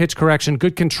really good pitch correction,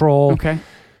 good control. Okay.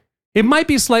 It might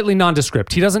be slightly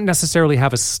nondescript. He doesn't necessarily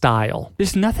have a style.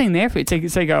 There's nothing there for it.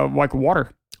 It's like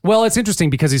water. Well, it's interesting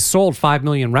because he's sold 5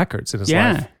 million records in his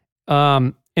life.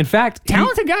 In fact,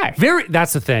 talented guy.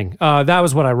 That's the thing. That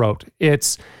was what I wrote.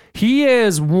 He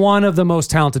is one of the most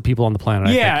talented people on the planet.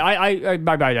 I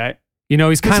buy that.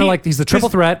 He's kind of like he's the triple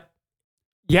threat.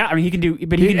 Yeah, I mean he can do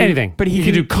anything. But he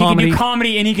can do comedy. He can do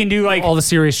comedy, and he can do like all the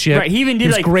serious shit. Right. He even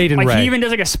did great in Ray. He even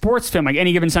does like a sports film, like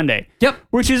Any Given Sunday. Yep.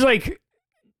 Which is like.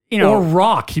 Or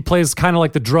Rock. He plays kind of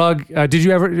like the drug. Did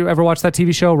you ever watch that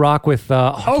TV show, Rock with?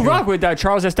 Rock with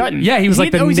Charles S. Dutton. Yeah, he was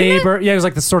like the neighbor. Yeah, he was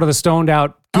like the sort of the stoned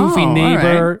out goofy all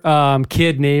neighbor,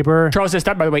 kid neighbor. Charles does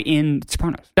that, by the way, in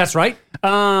Sopranos. That's right.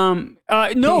 No,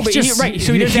 He's but just right.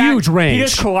 So he does huge that. range. He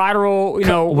does Collateral, Which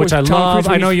with I Tom love. Cruise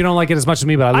when I know he's- you don't like it as much as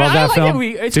me, but I love that like film. that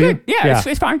movie. It's Do you? good. Yeah,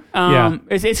 It's fine. Yeah.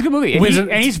 It's a good movie, and, Wins he, it-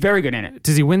 and he's very good in it.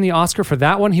 Does he win the Oscar for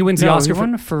that one? He wins the No, Oscar he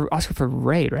won for Oscar for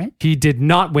Ray, right? He did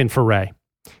not win for Ray.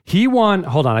 He won.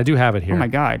 Hold on, I do have it here. Oh my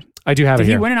God! I do have it Did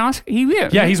he here. win an Oscar?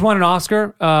 Yeah, he's won an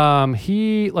Oscar.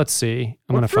 Let's see.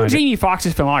 I'm gonna find it. Jamie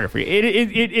Foxx's filmography.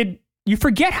 It you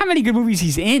forget how many good movies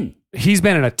he's in. He's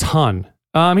been in a ton.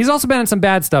 He's also been in some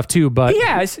bad stuff too, but He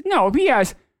has.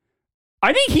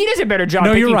 I think he does a better job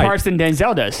No, you're picking right. parts than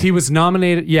Denzel does. he was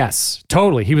nominated. Yes,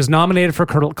 totally. He was nominated for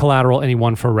Collateral, and he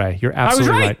won for Ray. You're I was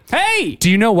absolutely right. Hey, Do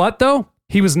you know what though?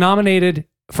 He was nominated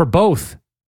for both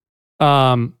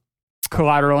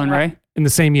Collateral and Ray, in the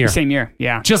same year, same year.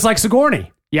 Yeah, just like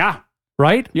Sigourney, yeah,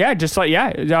 right? yeah. Just like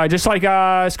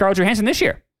Scarlett Johansson this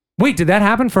year. Wait, did that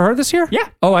happen for her this year? Yeah.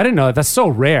 Oh, I didn't know that. That's so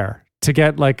rare to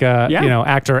get like a Yeah.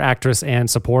 actor, actress, and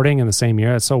supporting in the same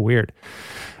year. That's so weird.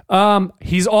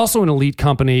 He's also an elite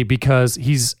company because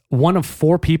he's one of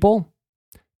 4 people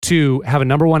to have a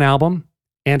 #1 album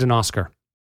and an Oscar.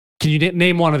 Can you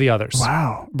name one of the others?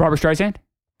 Wow, Barbara Streisand.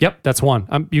 Yep, that's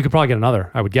one. You could probably get another,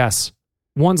 I would guess.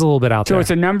 One's a little bit out So there. it's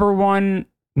a #1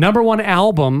 #1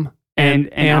 album and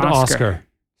Oscar.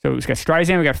 So we've got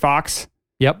Streisand, we got Fox.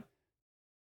 Yep.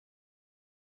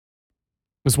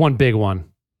 There's one big one.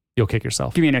 You'll kick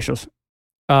yourself. Give me initials.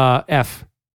 F.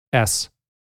 S.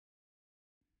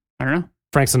 I don't know.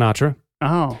 Frank Sinatra.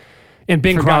 Oh, And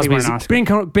Bing Forgot he Crosby. won an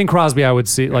Oscar. Bing Crosby, I would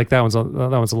see like that one's a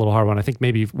little hard one. I think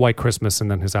maybe White Christmas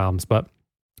and then his albums. But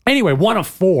anyway, one of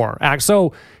 4.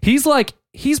 So he's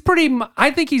pretty.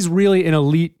 I think he's really an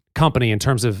elite company in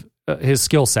terms of his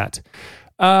skill set.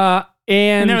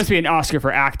 and that must be an Oscar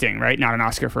for acting, right? Not an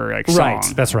Oscar for like song.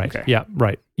 Right, that's right. Okay. Yeah,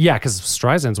 right. Yeah, because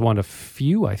Streisand's won a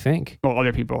few, I think. Well,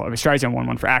 other people. Streisand won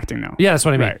one for acting though. Yeah, that's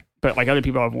what I mean. Right. But like other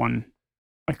people have won,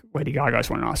 like Lady Gaga's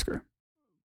won an Oscar.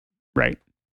 Right.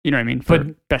 You know what I mean? For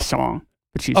best song.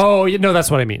 But she's Oh, no,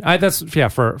 that's what I mean. For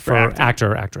acting.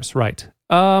 actor or actress, right?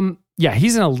 Yeah,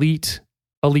 he's an elite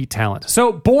talent.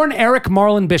 So, born Eric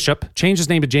Marlon Bishop, changed his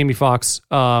name to Jamie Foxx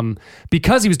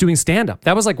because he was doing stand up.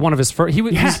 That was like one of his first.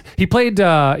 He played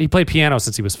piano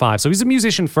since he was 5, so he's a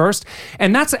musician first.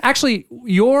 And that's actually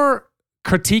your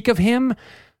critique of him.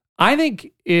 I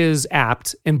think is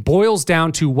apt and boils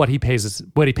down to what he paid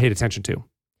attention to.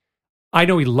 I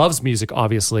know he loves music,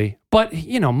 obviously, but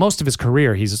most of his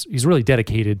career he's really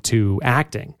dedicated to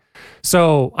acting.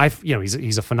 So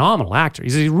he's a phenomenal actor.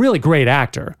 He's a really great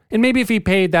actor. And maybe if he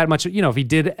paid that much, if he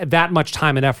did that much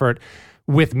time and effort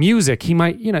with music, he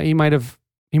might have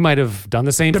done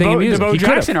the same thing in music. The Bo He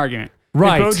could've. Jackson argument.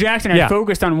 Right. If Bo Jackson had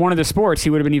focused on one of the sports, he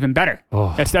would have been even better.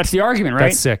 Oh. That's the argument, right?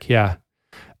 That's sick. Yeah.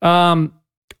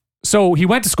 So he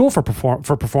went to school for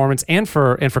performance and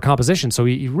for composition. So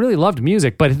he really loved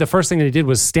music, but the first thing that he did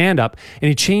was stand up, and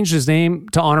he changed his name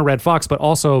to honor Red Fox, but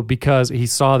also because he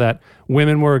saw that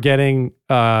women were getting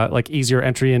easier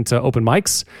entry into open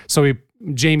mics. So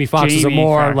Jamie Foxx is a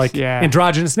more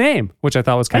androgynous name, which I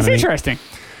thought was kind of That's interesting.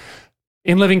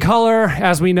 In Living Color,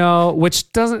 as we know,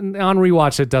 which doesn't on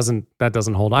rewatch that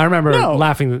doesn't hold. I remember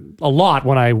laughing a lot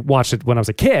when I watched it when I was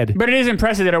a kid. But it is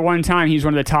impressive that at one time he was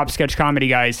one of the top sketch comedy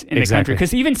guys in the country.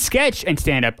 Because even sketch and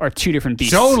stand up are two different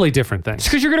beasts. Totally different things.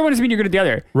 Because you're good at one doesn't mean you're good at the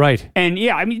other. Right. And we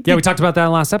talked about that in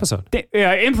the last episode.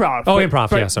 Improv. Oh,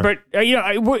 improv. Yeah, sorry.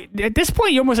 But at this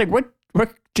point, you almost like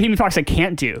what Jamie Foxx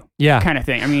can't do. Yeah. Kind of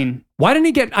thing. I mean, why didn't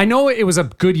he get? I know it was a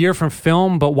good year from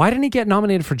film, but why didn't he get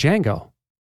nominated for Django?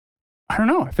 I don't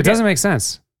know. It doesn't make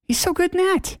sense. He's so good in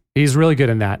that. He's really good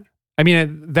in that. I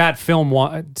mean, that film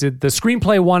the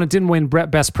screenplay won. It didn't win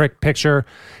Best Picture.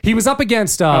 He was up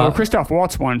against Christoph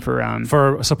Waltz won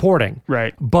for supporting.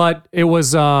 Right. But it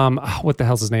was what the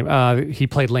hell's his name? He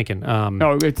played Lincoln.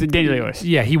 It's Daniel Day-Lewis.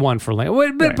 Yeah, he won for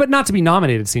Lincoln. But not to be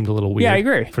nominated seemed a little weird. Yeah, I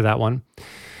agree for that one.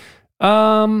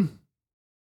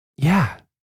 Yeah,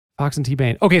 Fox and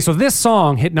T-Pain. Okay, so this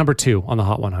song hit number 2 on the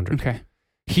Hot 100. Okay.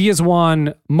 He has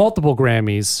won multiple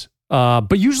Grammys,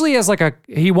 but usually as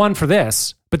he won for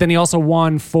this, but then he also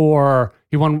won with so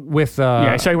he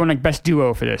won like best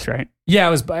duo for this, right? Yeah,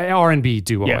 it was R&B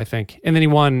duo, Yeah. I think, and then he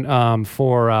won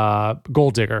for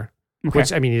Gold Digger,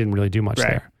 which I mean he didn't really do much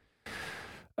there.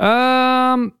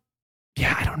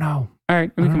 Yeah, I don't know. All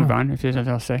right, we can move on if there's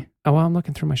nothing else to say. Oh well, I'm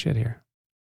looking through my shit here.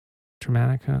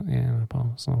 Dramatica, yeah,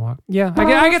 Paul's on the walk. Yeah,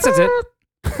 I guess that's it.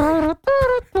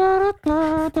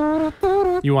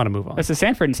 You want to move on? That's the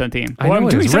Sanford and Son theme. I know I'm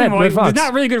it doing is. something Red Fox. It's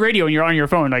not really good radio when you're on your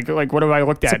phone. Like what have I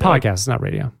looked at? It's a podcast. It's not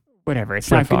radio. whatever. It's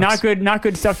Red not Fox. not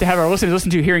good stuff to have our listeners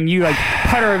listen to, hearing you like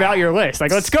putter about your list.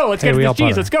 Like, let's go. Let's get to we this all cheese.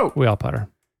 putter. Let's go. We all putter.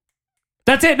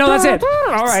 That's it. No, that's it.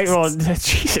 All right. Well,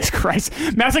 Jesus Christ.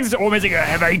 Matt's like this old man's like,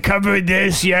 have I covered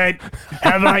this yet?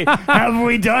 Have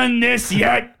we done this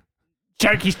yet?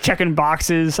 He's checking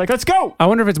boxes. Like, let's go. I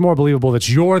wonder if it's more believable that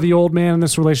you're the old man in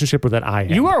this relationship or that I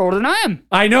am. You are older than I am.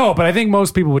 I know, but I think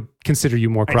most people would consider you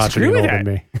more crotchety agree and with old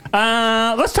than me.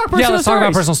 Let's talk personal Yeah, let's talk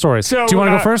about stories. personal stories. So, do you want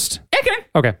to go first? Okay.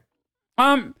 Okay.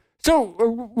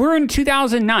 So we're in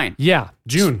 2009. Yeah,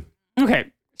 June.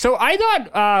 Okay. So I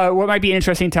thought what might be an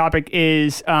interesting topic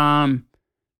is where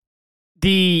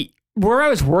I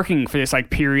was working for this like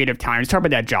period of time. Let's talk about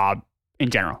that job in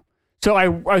general. So I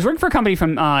was working for a company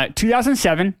from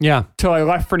 2007 Yeah. till I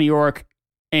left for New York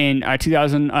in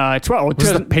 2012.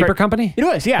 Was it the paper company? It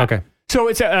was, yeah. Okay. So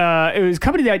it was a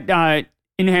company that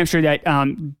in New Hampshire that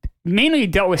mainly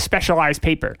dealt with specialized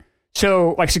paper.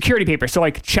 So like security paper. So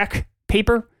like check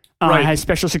paper Right. has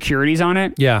special securities on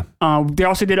it. Yeah. They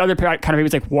also did other kind of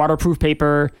papers like waterproof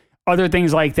paper, other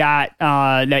things like that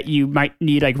that you might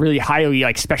need like really highly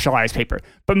like specialized paper.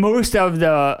 But most of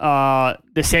the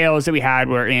sales that we had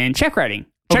were in check writing,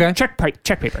 check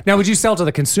paper. Now, would you sell to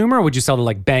the consumer or would you sell to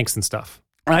like banks and stuff?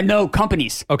 No,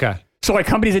 companies. Okay. So like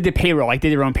companies that did payroll, like they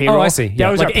did their own payroll. Oh, I see. That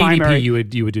Yeah. was Like our primary.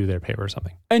 ADP, you would do their paper or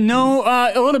something. No,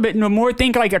 a little bit. No, more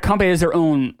think like a company has their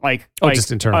own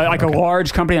just internal. like Okay. a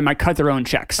large company that might cut their own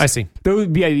checks. I see. That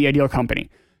would be the ideal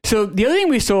company. So the other thing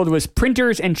we sold was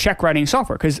printers and check writing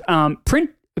software because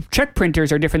check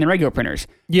printers are different than regular printers.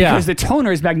 Yeah. Because the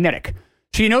toner is magnetic.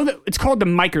 So you know that it's called the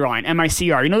micro line,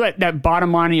 MICR. You know that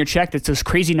bottom line in your check that's those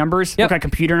crazy numbers, Yep. look like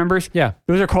computer numbers? Yeah.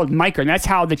 Those are called micro, and that's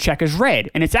how the check is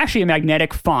read. And it's actually a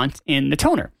magnetic font in the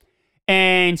toner.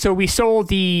 And so we sold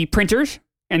the printers,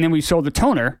 and then we sold the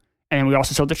toner, and then we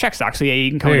also sold the check stock. So yeah, you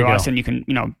can come There to you us go. and you can,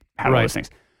 have all Right. those things.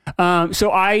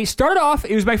 So I started off,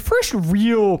 it was my first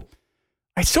real,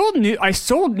 I sold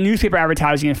newspaper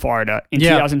advertising in Florida in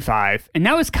Yeah. 2005, and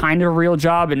that was kind of a real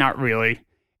job, but not really.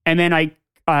 And then I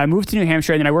moved to New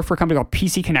Hampshire, and then I worked for a company called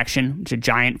PC Connection, which is a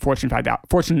giant Fortune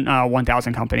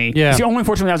 1000 company. Yeah. It's the only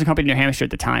Fortune 1000 company in New Hampshire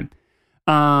at the time.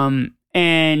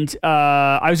 And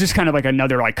I was just kind of like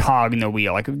another like cog in the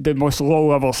wheel, like the most low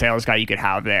level sales guy you could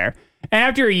have there. And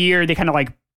after a year, they kind of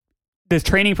like, the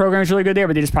training program is really good there,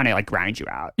 but they just kind of like grind you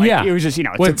out. Like, Yeah. It was just,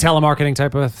 it's Was it telemarketing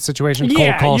type of situation?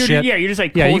 yeah, Cold call you're, shit? Yeah, you're just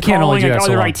like Yeah, cold you can't only calling do like that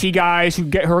so other long. IT guys who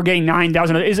are getting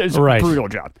 9,000. It's a Right. brutal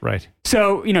job. Right.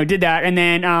 So, did that. And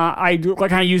then I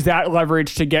kind of used that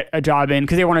leverage to get a job in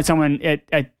because they wanted someone at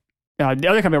the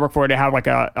other company I work for to have like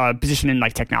a position in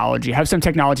like technology, have some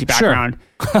technology Sure. background.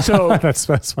 So That's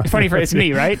funny for it's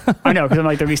me, right? I know because I'm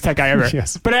like the least tech guy ever.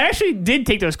 Yes. But I actually did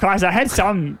take those classes. I had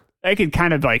some. I could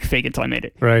kind of like fake it till I made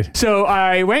it. Right. So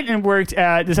I went and worked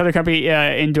at this other company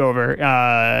in Dover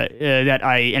that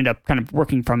I ended up kind of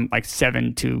working from like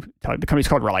 7 to the company's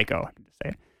called Relico.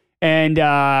 And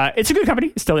it's a good company.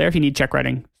 It's still there. If you need check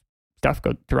writing stuff,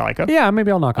 go to Relico. Yeah,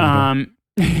 maybe I'll knock on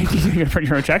the door. You're gonna print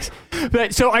your own checks.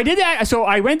 But so I did that. So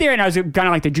I went there and I was kind of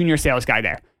like the junior sales guy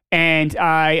there. And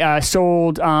I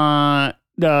sold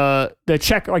the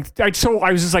check, like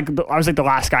I was like the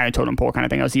last guy in a totem pole kind of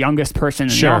thing. I was the youngest person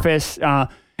in the office.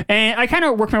 And I kind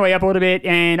of worked my way up a little bit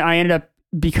and I ended up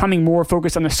becoming more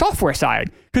focused on the software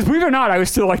side. Because believe it or not, I was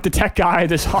still like the tech guy at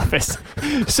this office.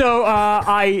 So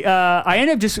I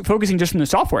ended up just focusing just on the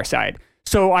software side.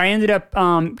 So I ended up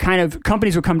kind of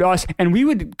companies would come to us and we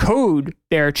would code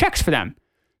their checks for them.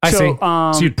 I see.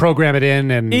 So you'd program it in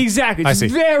and... Exactly. I It's see.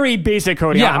 very basic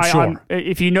coding. Yeah, I'm sure.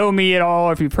 If you know me at all,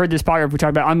 or if you've heard this podcast we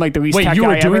talk about, I'm like the least Wait, tech you guy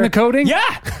were doing ever. the coding?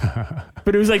 Yeah.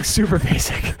 But it was like super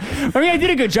basic. I mean, I did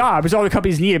a good job. It's all the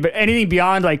companies needed, but anything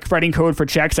beyond like writing code for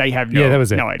checks, I have Yeah, that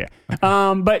was it. no idea.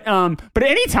 But at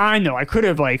any time though, I could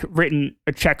have like written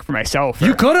a check for myself for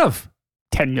You could have.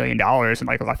 $10 million and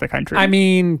like left the country. I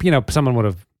mean, someone would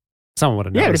have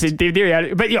yeah, noticed.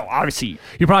 but obviously,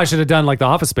 You probably should have done like the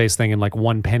Office Space thing and like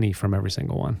 1 penny from every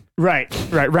single one. right,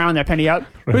 round that penny out.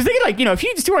 I was thinking like, if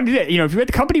you just want to do that, if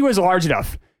the company was large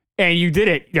enough and you did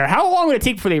it, how long would it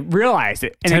take before they realized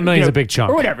it? And 10 million is a big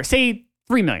chunk. or whatever. Say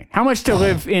 3 million. How much to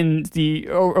live in the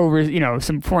over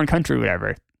some foreign country, or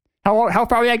whatever? How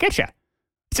far would that get you?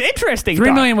 It's interesting. 3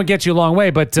 thought. million would get you a long way,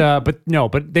 but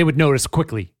they would notice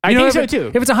quickly. I think if so,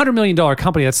 too. If it's $100 million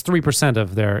company, that's 3%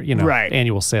 of their Right.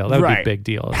 annual sale. That would be a Right. big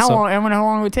deal. How So long? I wonder how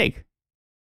long it would take.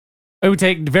 It would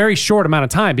take a very short amount of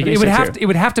time. Because think it so, would too. it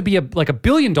would have to be a $1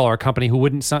 billion company who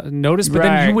wouldn't notice, but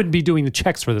then Right. you wouldn't be doing the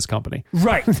checks for this company.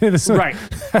 Right. Right.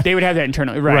 They would have that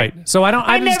internally. Right. Right. So I just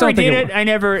never don't think did it. I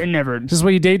never. This is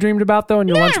what you daydreamed about though in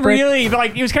your lunch Not break. really, but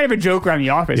like it was kind of a joke around the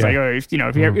office. Yeah. Like,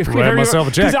 if write myself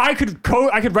a check. because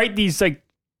I could write these like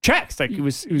checks. Like it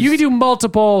was You could do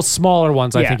multiple smaller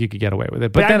ones. I Yeah. think you could get away with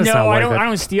it. But then it's no, not worth I it.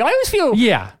 don't steal. I always feel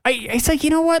Yeah. it's like, you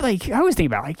know what? Like I always think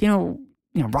about like,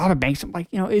 rob a bank. Like,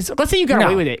 let's say you got No.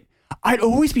 away with it. I'd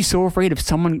always be so afraid of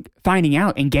someone finding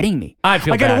out and getting me. I'd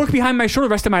feel I gotta bad. look behind my shoulder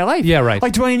the rest of my life. Yeah, right.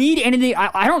 Like, do I need anything?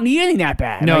 I don't need anything that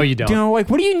bad. No, Like, you don't. Like,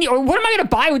 what do you need? Or what am I gonna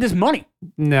buy with this money?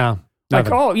 No. Like,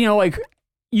 nothing.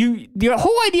 the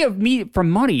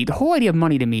whole idea of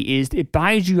money to me is it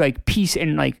buys you like peace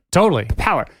and like Totally.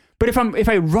 power. But if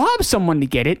I rob someone to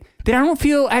get it, then I don't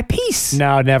feel at peace.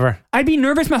 No, never. I'd be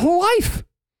nervous my whole life.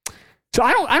 So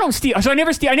I don't steal. So I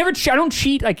never steal. I don't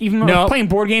cheat. Like even when No. I'm playing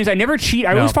board games, I never cheat.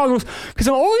 I No. always follow rules because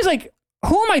I'm always like,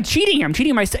 who am I cheating? I'm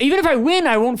cheating myself. Even if I win,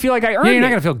 I won't feel like I earned Yeah, you're it. not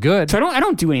going to feel good. So I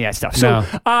don't do any of that stuff. So,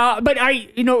 No. but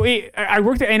I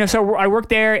worked there, and so I worked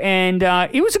there, and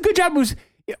it was a good job. It was.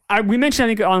 We mentioned,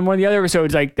 I think, on one of the other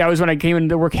episodes, like that was when I came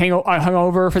into work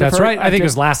hungover for the That's first. right. I think it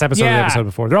was last episode or the Yeah. episode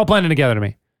before. They're all blending together to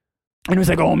me. And it was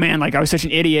like, oh man, like I was such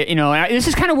an idiot, And this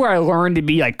is kind of where I learned to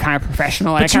be like kind of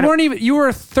professional. But you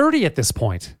were 30 at this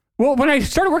point. Well, when I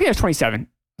started working, I was 27.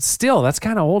 Still, that's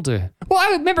kind of old to. Well,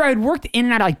 I remember I'd worked in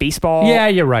and out of like baseball. Yeah,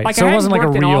 you're right. Like So I it hadn't wasn't like a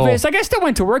worked in real. office. Like I still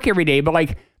went to work every day, but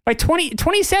like by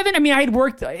 27, I mean, I had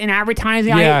worked in advertising.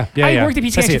 Yeah, I had yeah. worked at PC I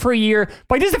see Connection it. for a year.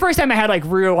 But like, this is the first time I had like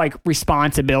real like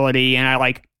responsibility, and I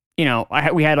like, we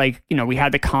had like, we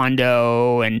had the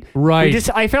condo, and Right.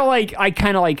 I felt like I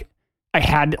kind of like I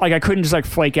had like I couldn't just like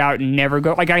flake out and never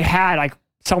go. Like I had like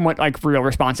somewhat like real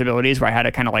responsibilities where I had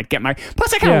to kind of like get my.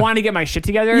 Plus, I kind of Yeah. wanted to get my shit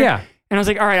together. Yeah. And I was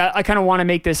like, all right, I kind of want to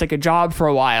make this like a job for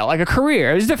a while, like a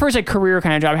career. This is the first like career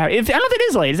kind of job I have. I don't know if it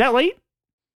is late. Is that late?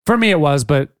 For me, it was,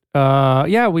 but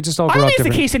yeah, we just all I grew don't up think it's the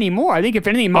different. case anymore. I think if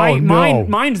anything, no.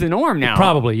 mine's the norm now.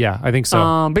 Probably, yeah, I think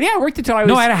so. But yeah, I worked until I was.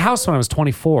 No, I had a house when I was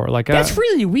 24. Like that's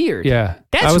really weird. yeah,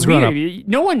 That's I was grown up. weird.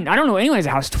 No one, I don't know anyone has a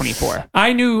house at 24.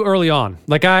 I knew early on.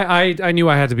 Like I knew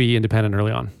I had to be independent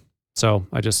early on. So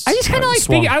I just I kind of like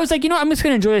swung. figured. I was like, I'm just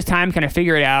gonna enjoy this time, kind of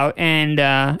figure it out, and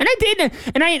I did,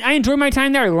 and I enjoyed my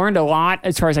time there. I learned a lot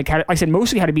as far as like I said,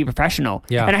 mostly how to be a professional.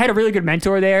 Yeah. And I had a really good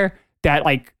mentor there that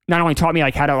like not only taught me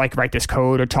like how to like write this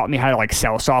code or taught me how to like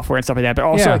sell software and stuff like that, but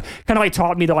also Yeah. kind of like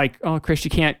taught me to like, oh, Chris,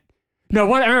 you can't.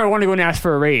 No, I remember I wanted to go and ask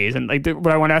for a raise, and like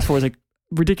what I wanted to ask for was like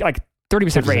ridiculous, like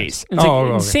 30% raise. And it's like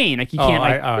okay. insane. Like you Oh, can't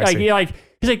I see. you're like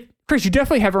he's like, Chris, you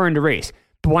definitely have earned a raise.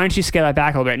 But why don't you scale that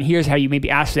back a little bit? And here's how you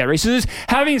maybe ask for that raise. So just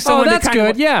having someone that's to kind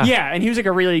of, good, yeah. yeah. And he was like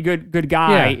a really good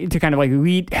guy Yeah. to kind of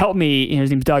like help me.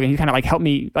 His name's Doug, and he kind of like helped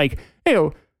me like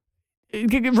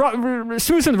smooth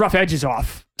some of the rough edges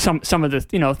off some of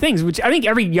the things which I think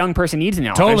every young person needs in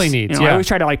the office. Totally needs, I yeah. always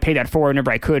try to like pay that forward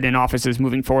whenever I could in offices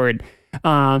moving forward.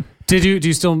 Do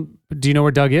you know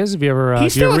where Doug is? Have you ever?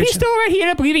 He's do you still ever he's reach still right. He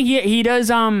ended up leaving. He does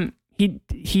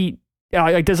he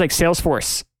like does like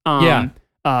Salesforce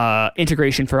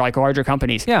integration for like larger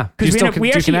companies. Yeah. Do you because still we do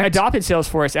you actually connect? adopted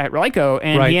Salesforce at Relico,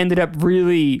 and Right. he ended up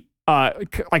really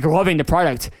like loving the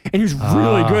product, and he was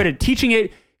really good at teaching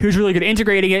it. He was really good at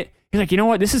integrating it. He's like, you know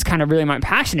what, this is kind of really my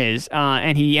passion is,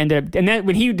 and he ended up, and then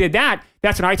when he did that,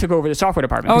 that's when I took over the software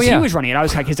department. Oh, Because yeah. he was running it. I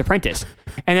was like his apprentice,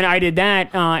 and then I did that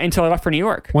until I left for New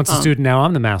York. Once a student, now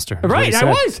I'm the master. is what Right, he I said.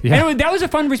 was. Yeah. And that was a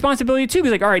fun responsibility too.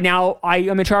 Because like, all right, now I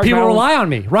am in charge. People of my own- rely on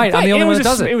me. Right. I'm Right, the only and one that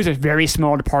does it. It was a very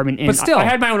small department. And But still. I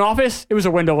had my own office. It was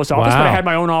a windowless office, but Wow. I had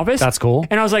my own office. That's cool.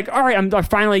 And I was like, all right, I'm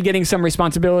finally getting some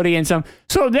responsibility and some.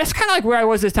 So that's kind of like where I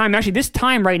was this time. Actually, this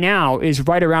time right now is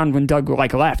right around when Doug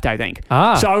like left, I think.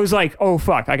 So I was like, oh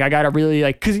fuck, like I gotta really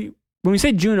like, because when we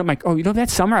said June, I'm like, oh, that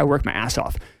summer I worked my ass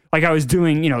off. Like I was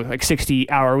doing, like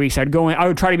 60-hour weeks. I'd go in, I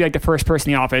would try to be like the first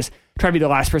person in the office, try to be the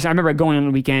last person. I remember going on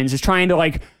the weekends, just trying to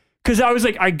like, because I was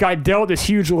like, I got dealt this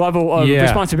huge level of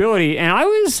responsibility, and I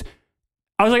was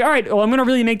like, all right, well, I'm gonna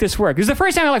really make this work. This is the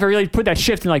first time in my life I really put that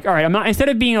shift in, like, all right, I'm not, instead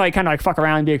of being like kind of like fuck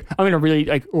around, be like, I'm gonna really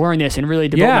like learn this and really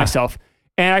devote myself.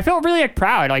 And I felt really like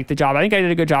proud, like the job. I think I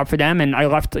did a good job for them, and I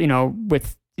left,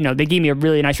 with they gave me a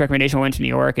really nice recommendation. I went to New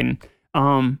York, and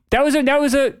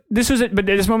this was it. But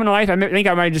at this moment in life, I think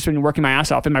I might have just been working my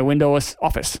ass off in my windowless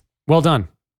office. Well done.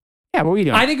 Yeah, what were you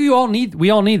doing? I think we all need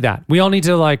that. We all need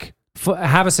to like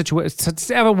have a situation,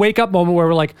 have a wake up moment where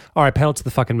we're like, all right, pedal to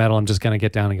the fucking metal. I'm just gonna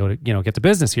get down and go to get to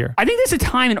business here. I think there's a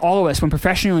time in all of us when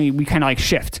professionally we kind of like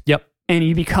shift. Yep. And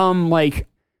you become like,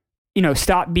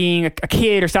 stop being a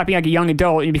kid or stop being like a young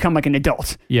adult, and you become like an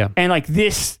adult. Yeah. And like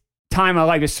this time of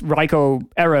like this Relico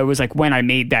era was like when I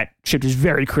made that shift. It was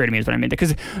very clear to me is when I made that,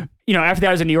 because after that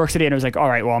I was in New York City, and I was like, all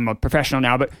right, well, I'm a professional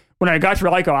now. But when I got to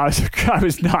Relico, I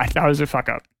was not. I was a fuck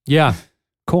up. Yeah.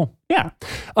 Cool. Yeah.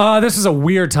 This is a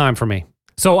weird time for me.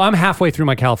 So I'm halfway through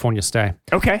my California stay.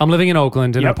 Okay. I'm living in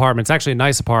Oakland in an Yep. apartment. It's actually a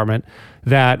nice apartment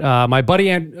that my buddy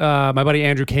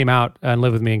Andrew came out and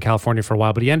lived with me in California for a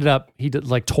while, but he did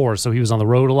like tours, so he was on the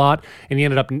road a lot, and he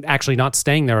ended up actually not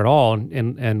staying there at all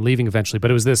and leaving eventually. But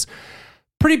it was this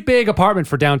pretty big apartment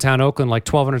for downtown Oakland, like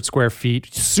 1,200 square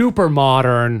feet, super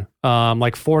modern,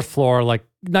 like 4th floor, like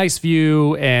nice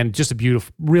view, and just a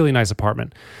beautiful, really nice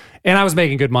apartment. And I was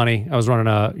making good money. I was running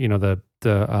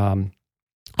the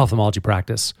ophthalmology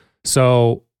practice.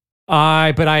 So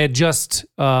I had just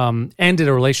ended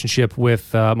a relationship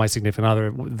with my significant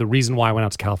other. The reason why I went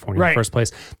out to California in Right. the first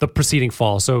place, the preceding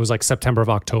fall. So it was like September of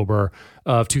October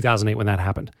of 2008 when that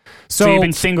happened. So you've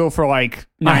been single for like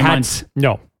 9 months.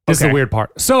 No, this is Okay. the weird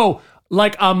part. So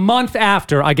like a month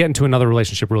after, I get into another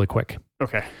relationship really quick.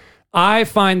 Okay. I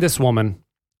find this woman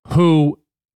who,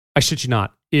 I shit you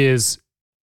not, is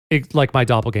like my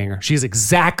doppelganger. She's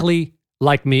exactly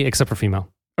like me except for female.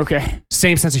 Okay.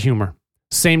 Same sense of humor,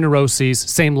 same neuroses,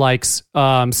 same likes,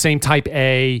 same type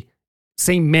A,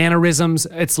 same mannerisms.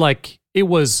 It's like it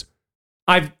was.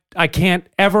 I can't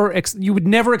ever. You would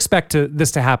never expect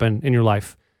this to happen in your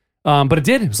life, but it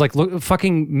did. It was like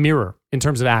fucking mirror in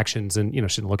terms of actions, and she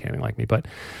didn't look anything like me, but.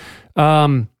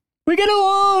 We get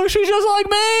along. She's just like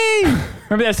me.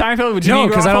 Remember that Seinfeld with Jimmy? No,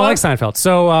 because I don't like Seinfeld.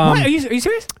 So, What? Are you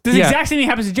serious? The yeah. exact same thing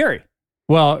happens to Jerry,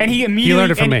 well, and he immediately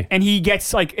learned it from me. and he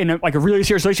gets like in a really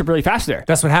serious relationship really fast there.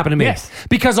 That's what happened to me. Yes.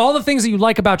 Because all the things that you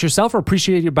like about yourself or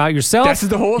appreciate about yourself. This is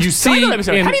the whole you see Seinfeld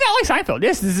episode. in- How do you not like Seinfeld?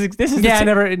 This is yeah,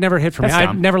 it never hit for me. That's I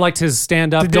dumb. never liked his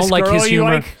stand up. Did Don't this like girl his you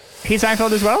humor. like hate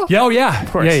Seinfeld as well? Yeah, oh yeah,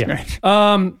 Of course.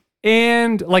 yeah.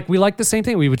 And like we liked the same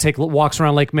thing. We would take walks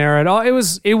around Lake Merritt. Oh,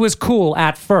 it was cool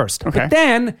at first, Okay. but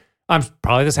then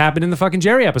probably this happened in the fucking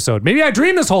Jerry episode. Maybe I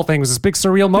dreamed this whole thing. It was this big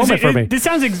surreal moment for me. This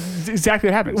sounds exactly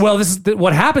what happens. Well, this is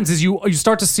what happens is you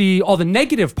start to see all the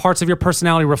negative parts of your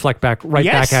personality reflect back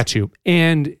Yes. at you,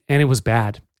 and it was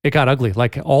bad. It got ugly.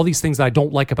 Like all these things that I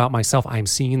don't like about myself, I'm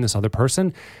seeing in this other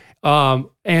person,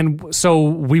 and so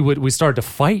we started to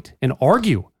fight and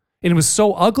argue, and it was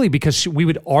so ugly because we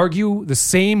would argue the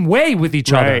same way with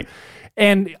each other. Right.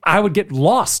 And I would get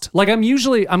lost. Like I'm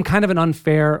kind of an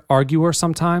unfair arguer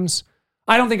sometimes.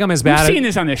 I don't think I'm as We've bad seen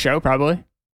this on this show, probably.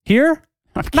 here.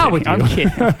 I'm kidding. Not with you. I'm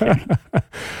kidding.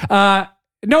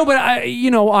 No, but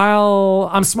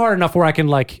I'm smart enough where I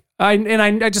can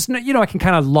I just I can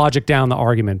kind of logic down the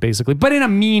argument basically, but in a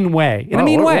mean way.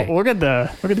 Look at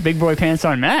the big boy pants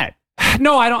on Matt.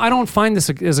 No, I don't find this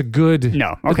as a good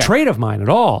Okay. trait of mine at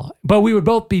all. But we would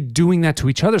both be doing that to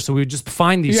each other, so we would just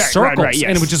find these Yeah, circles, right, yes.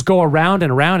 and it would just go around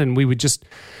and around, and we would just.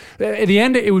 At the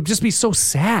end, it would just be so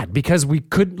sad because we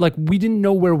didn't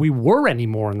know where we were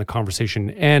anymore in the conversation,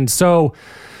 and so,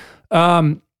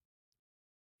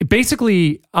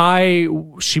 basically,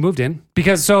 she moved in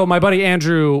because my buddy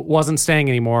Andrew wasn't staying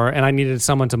anymore, and I needed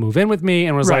someone to move in with me,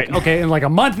 and was Right. like, okay, and like a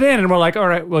month in, and we're like, all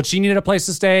right, well, she needed a place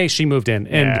to stay, she moved in,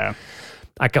 and Yeah.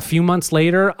 like a few months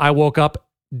later, I woke up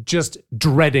just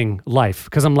dreading life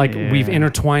because I'm like, we've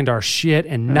intertwined our shit,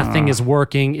 and nothing is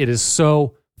working. It is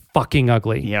so fucking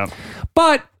ugly. Yep.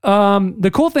 But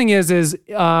the cool thing is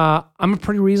I'm a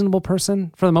pretty reasonable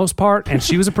person for the most part, and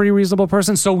she was a pretty reasonable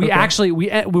person. So we actually we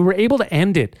were able to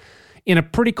end it in a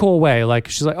pretty cool way. Like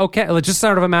she's like, okay, like just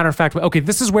sort of a matter of fact. Okay,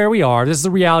 this is where we are. This is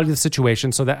the reality of the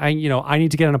situation. So that I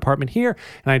need to get an apartment here,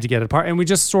 and I need to get an apartment. And we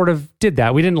just sort of did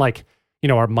that. We didn't like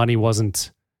our money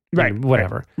wasn't Right.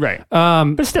 whatever. Right.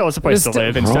 But still, it's a place to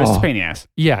live, and so it's a pain in the ass.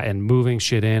 Yeah, and moving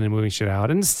shit in and moving shit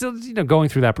out, and still, going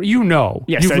through that. Yes,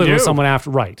 you've I lived with do. someone after,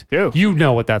 right? Do. You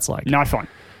know what that's like? Not fun.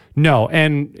 No,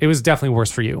 and it was definitely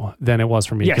worse for you than it was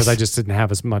for me Yes. because I just didn't have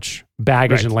as much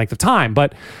baggage Right. and length of time.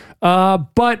 But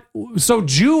so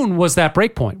June was that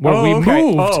break point where we okay.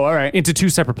 moved Oh, all right. into two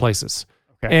separate places.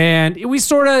 Okay. And we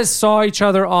sort of saw each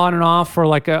other on and off for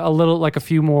like a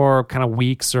few more kind of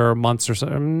weeks or months or so,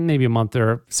 maybe a month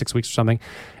or 6 weeks or something.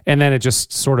 And then it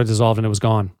just sort of dissolved and it was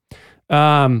gone.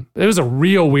 It was a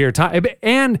real weird time.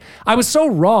 And I was so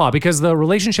raw because the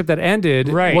relationship that ended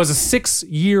Right. was a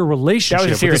 6-year relationship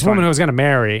with serious this woman one. who I was going to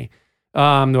marry, who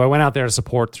I went out there to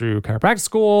support through chiropractic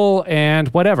school and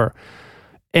whatever.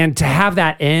 And to have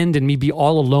that end and me be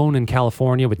all alone in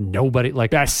California with nobody,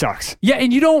 like, That sucks. yeah,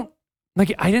 and you don't,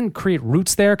 like, I didn't create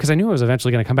roots there because I knew I was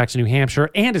eventually going to come back to New Hampshire,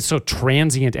 and it's so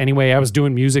transient anyway. I was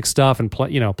doing music stuff and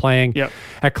playing Yep.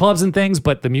 at clubs and things,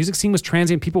 but the music scene was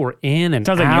transient. People were in and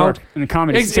Sounds like New out. York in the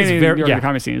comedy. It's scene. very- New York in yeah. the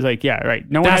comedy scene is like, yeah, right.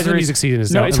 No one That's has the a music scene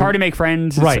is No, that. it's hard to make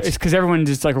friends. Right. It's because everyone's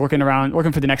just like looking around,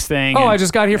 looking for the next thing. Oh, and- I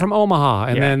just got here from Omaha,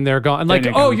 and Yeah. then they're gone. And like,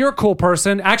 they're oh, gone. you're a cool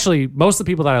person. Actually, most of the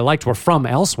people that I liked were from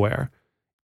elsewhere.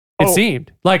 It Oh.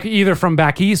 seemed like either from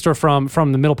back east or from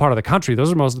the middle part of the country.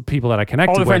 Those are most of the people that I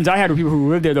connected All the with. friends I had were people who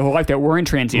lived there the whole life that weren't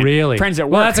transient. Really? Friends that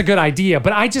Well, work. that's a good idea,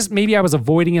 but maybe I was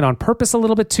avoiding it on purpose a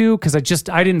little bit too, because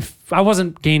I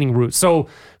wasn't gaining roots. So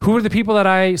who were the people that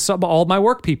I saw? All my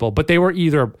work people, but they were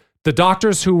either the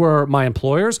doctors who were my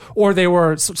employers, or they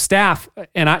were staff,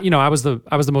 and I was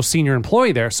the most senior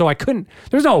employee there, so I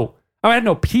had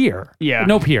no peer. Yeah.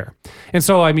 No peer. And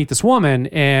so I meet this woman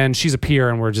and she's a peer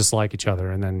and we're just like each other.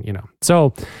 And then,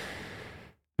 so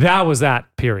that was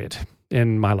that period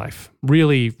in my life.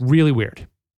 Really, really weird.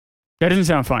 That doesn't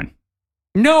sound fun.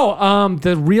 No,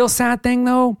 the real sad thing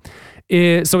though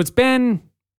is, so it's been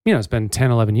 10,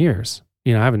 11 years.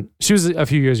 She was a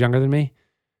few years younger than me,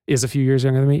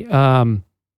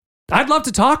 I'd love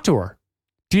to talk to her.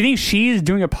 Do you think she's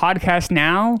doing a podcast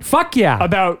now Fuck yeah.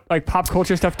 about like pop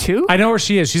culture stuff too? I know where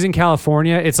she is. She's in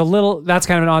California. That's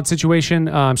kind of an odd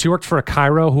situation. She worked for a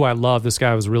Cairo who I love. This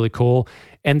guy was really cool.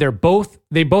 And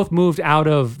they both moved out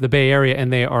of the Bay Area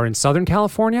and they are in Southern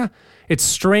California. It's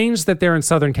strange that they're in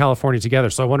Southern California together.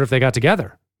 So I wonder if they got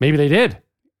together. Maybe they did.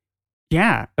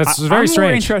 Yeah. That's very I'm more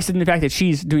strange. interested in the fact that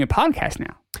she's doing a podcast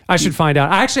now. I should find out.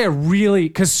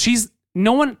 Because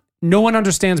no one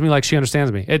understands me like she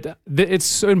understands me.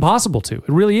 It's impossible to. It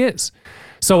really is.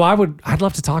 So I'd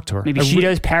love to talk to her. Maybe she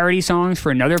does parody songs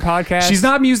for another podcast. She's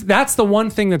not That's the one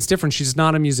thing that's different. She's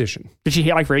not a musician. Did she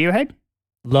hit like Radiohead?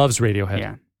 Loves Radiohead.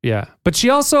 Yeah. Yeah. But she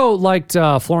also liked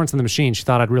Florence and the Machine. She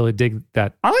thought I'd really dig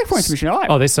that. I like Florence and the Machine a lot.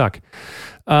 Oh, they suck.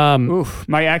 Oof.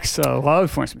 My ex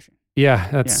loved Florence and the Machine. Yeah,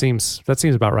 that seems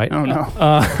about right. Oh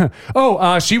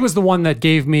no. She was the one that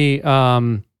gave me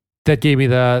the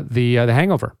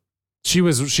Hangover. She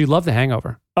loved The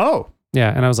Hangover. Oh.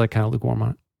 Yeah, and I was like kind of lukewarm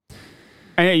on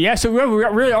it. Yeah, so we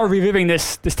really are reliving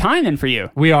this time then for you.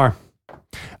 We are.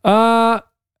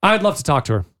 I'd love to talk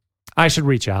to her. I should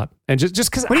reach out and just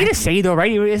because. What are you gonna say though,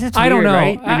 right? It's I don't weird, know.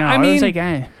 Right? I was mean,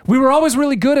 like, we were always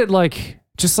really good at dropping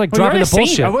the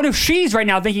bullshit. I wonder if she's right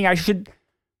now thinking I should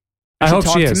I hope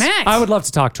talk she to is. Max. I would love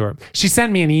to talk to her. She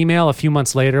sent me an email a few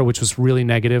months later, which was really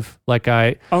negative.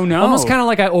 Oh no. Almost kind of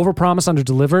like I overpromised,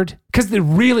 underdelivered, because it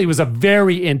really was a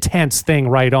very intense thing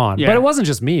right on. Yeah. But it wasn't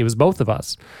just me; it was both of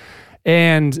us.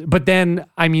 But then,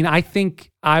 I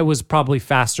think I was probably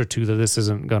faster to that this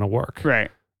isn't going to work Right.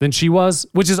 than she was,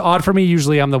 which is odd for me.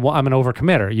 Usually, I'm an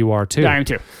overcommitter. You are too. Yeah, I am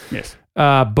too. Yes.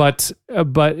 But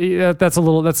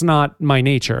that's not my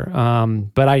nature.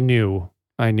 But I knew.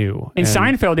 In And-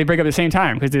 Seinfeld, they break up at the same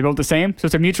time because they're both the same. So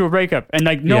it's a mutual breakup. And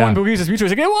no Yeah. one believes it's mutual.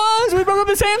 It's like, it was. We broke up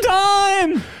at the same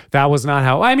time. That was not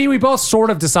how. We both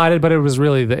sort of decided, but it was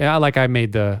really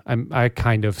I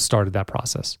kind of started that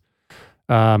process.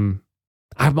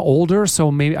 I'm older, so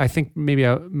maybe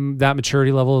that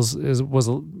maturity level was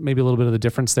maybe a little bit of the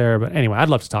difference there. But anyway, I'd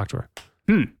love to talk to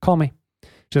her. Call me. She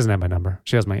doesn't have my number.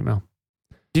 She has my email.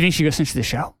 Do you think she listens to the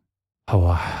show?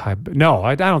 Oh, no,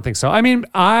 I don't think so.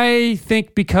 I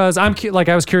think because I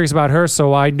was curious about her,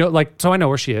 so I know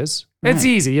where she is. It's Right.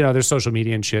 easy, there's social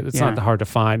media and shit. It's Yeah. not hard to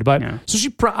find, but Yeah. so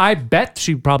I bet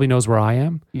she probably knows where I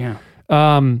am. Yeah.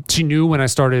 She knew when I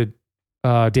started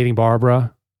dating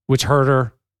Barbara, which hurt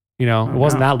her. It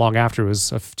wasn't that long after. It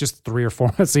was just 3 or 4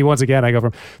 months. See, once again, I go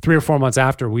from 3 or 4 months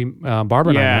after Barbara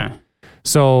and I Yeah. met.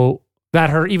 So that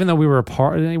hurt, even though we were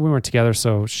apart, we weren't together.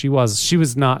 So she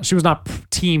was not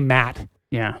team Matt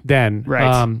Yeah. then.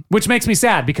 Right. Which makes me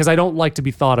sad because I don't like to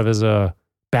be thought of as a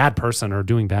bad person or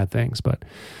doing bad things, but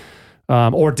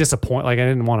or disappoint. I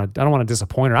don't want to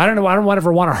disappoint her. I don't know. I don't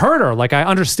ever want to hurt her. I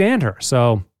understand her.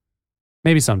 So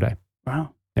maybe someday. Wow.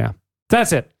 Yeah.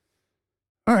 That's it.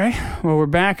 All right. Well, we're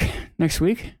back next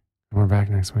week. We're back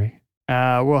next week.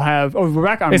 We'll have. Oh, we're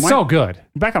back on. It's so good.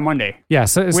 We're back on Monday. Yeah.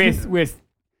 So with.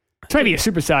 It's going to be a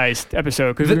supersized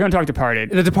episode because we're going to talk Departed.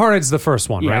 The Departed's the first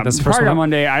one, right? That's the first Departed one. on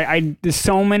Monday. I there's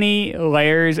so many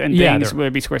layers and Yeah, things. there- Whether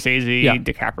it be Scorsese, Yeah.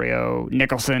 DiCaprio,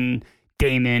 Nicholson,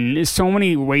 Damon. There's so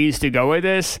many ways to go with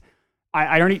this.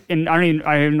 I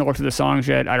haven't looked at the songs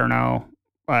yet. I don't know.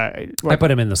 I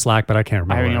put him in the Slack, but I can't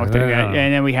I remember. haven't looked at it yet.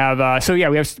 And then we have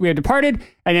we have Departed,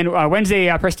 and then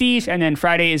Wednesday Prestige, and then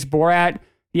Friday is Borat.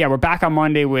 Yeah, we're back on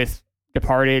Monday with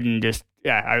Departed, and just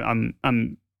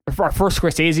I'm our first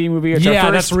Scorsese movie. It's our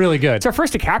first, that's really good. It's our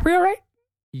first DiCaprio, right?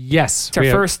 Yes. It's our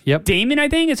first Yep. Damon, I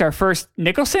think. It's our first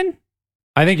Nicholson.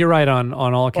 I think you're right on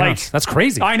all accounts. That's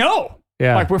crazy. I know.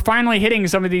 Yeah. We're finally hitting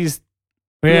some of these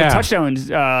touchdowns.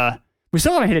 We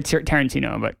still haven't hit a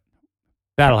Tarantino, but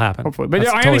That'll happen. hopefully. But That's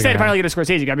I am totally excited to gonna finally get a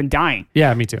Scorsese. I've been dying.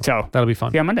 Yeah, me too. So that'll be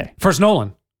fun. see you on Monday. First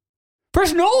Nolan.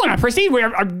 First Nolan on Prestige.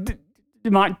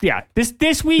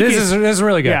 This week This is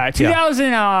really good. Yeah, 2000.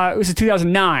 It was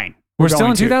 2009. We're still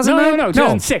in 2009? No,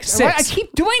 2006. No, I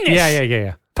keep doing this.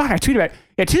 Yeah. Fuck, I tweeted about it.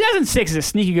 Yeah, 2006 is a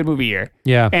sneaky good movie year.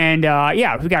 Yeah. And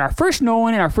we got our first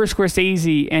Nolan and our first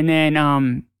Scorsese, and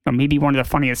then maybe one of the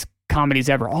funniest comedies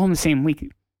ever, all in the same week.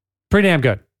 Pretty damn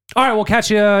good. All right, we'll catch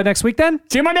you next week then.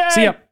 See you Monday. See ya.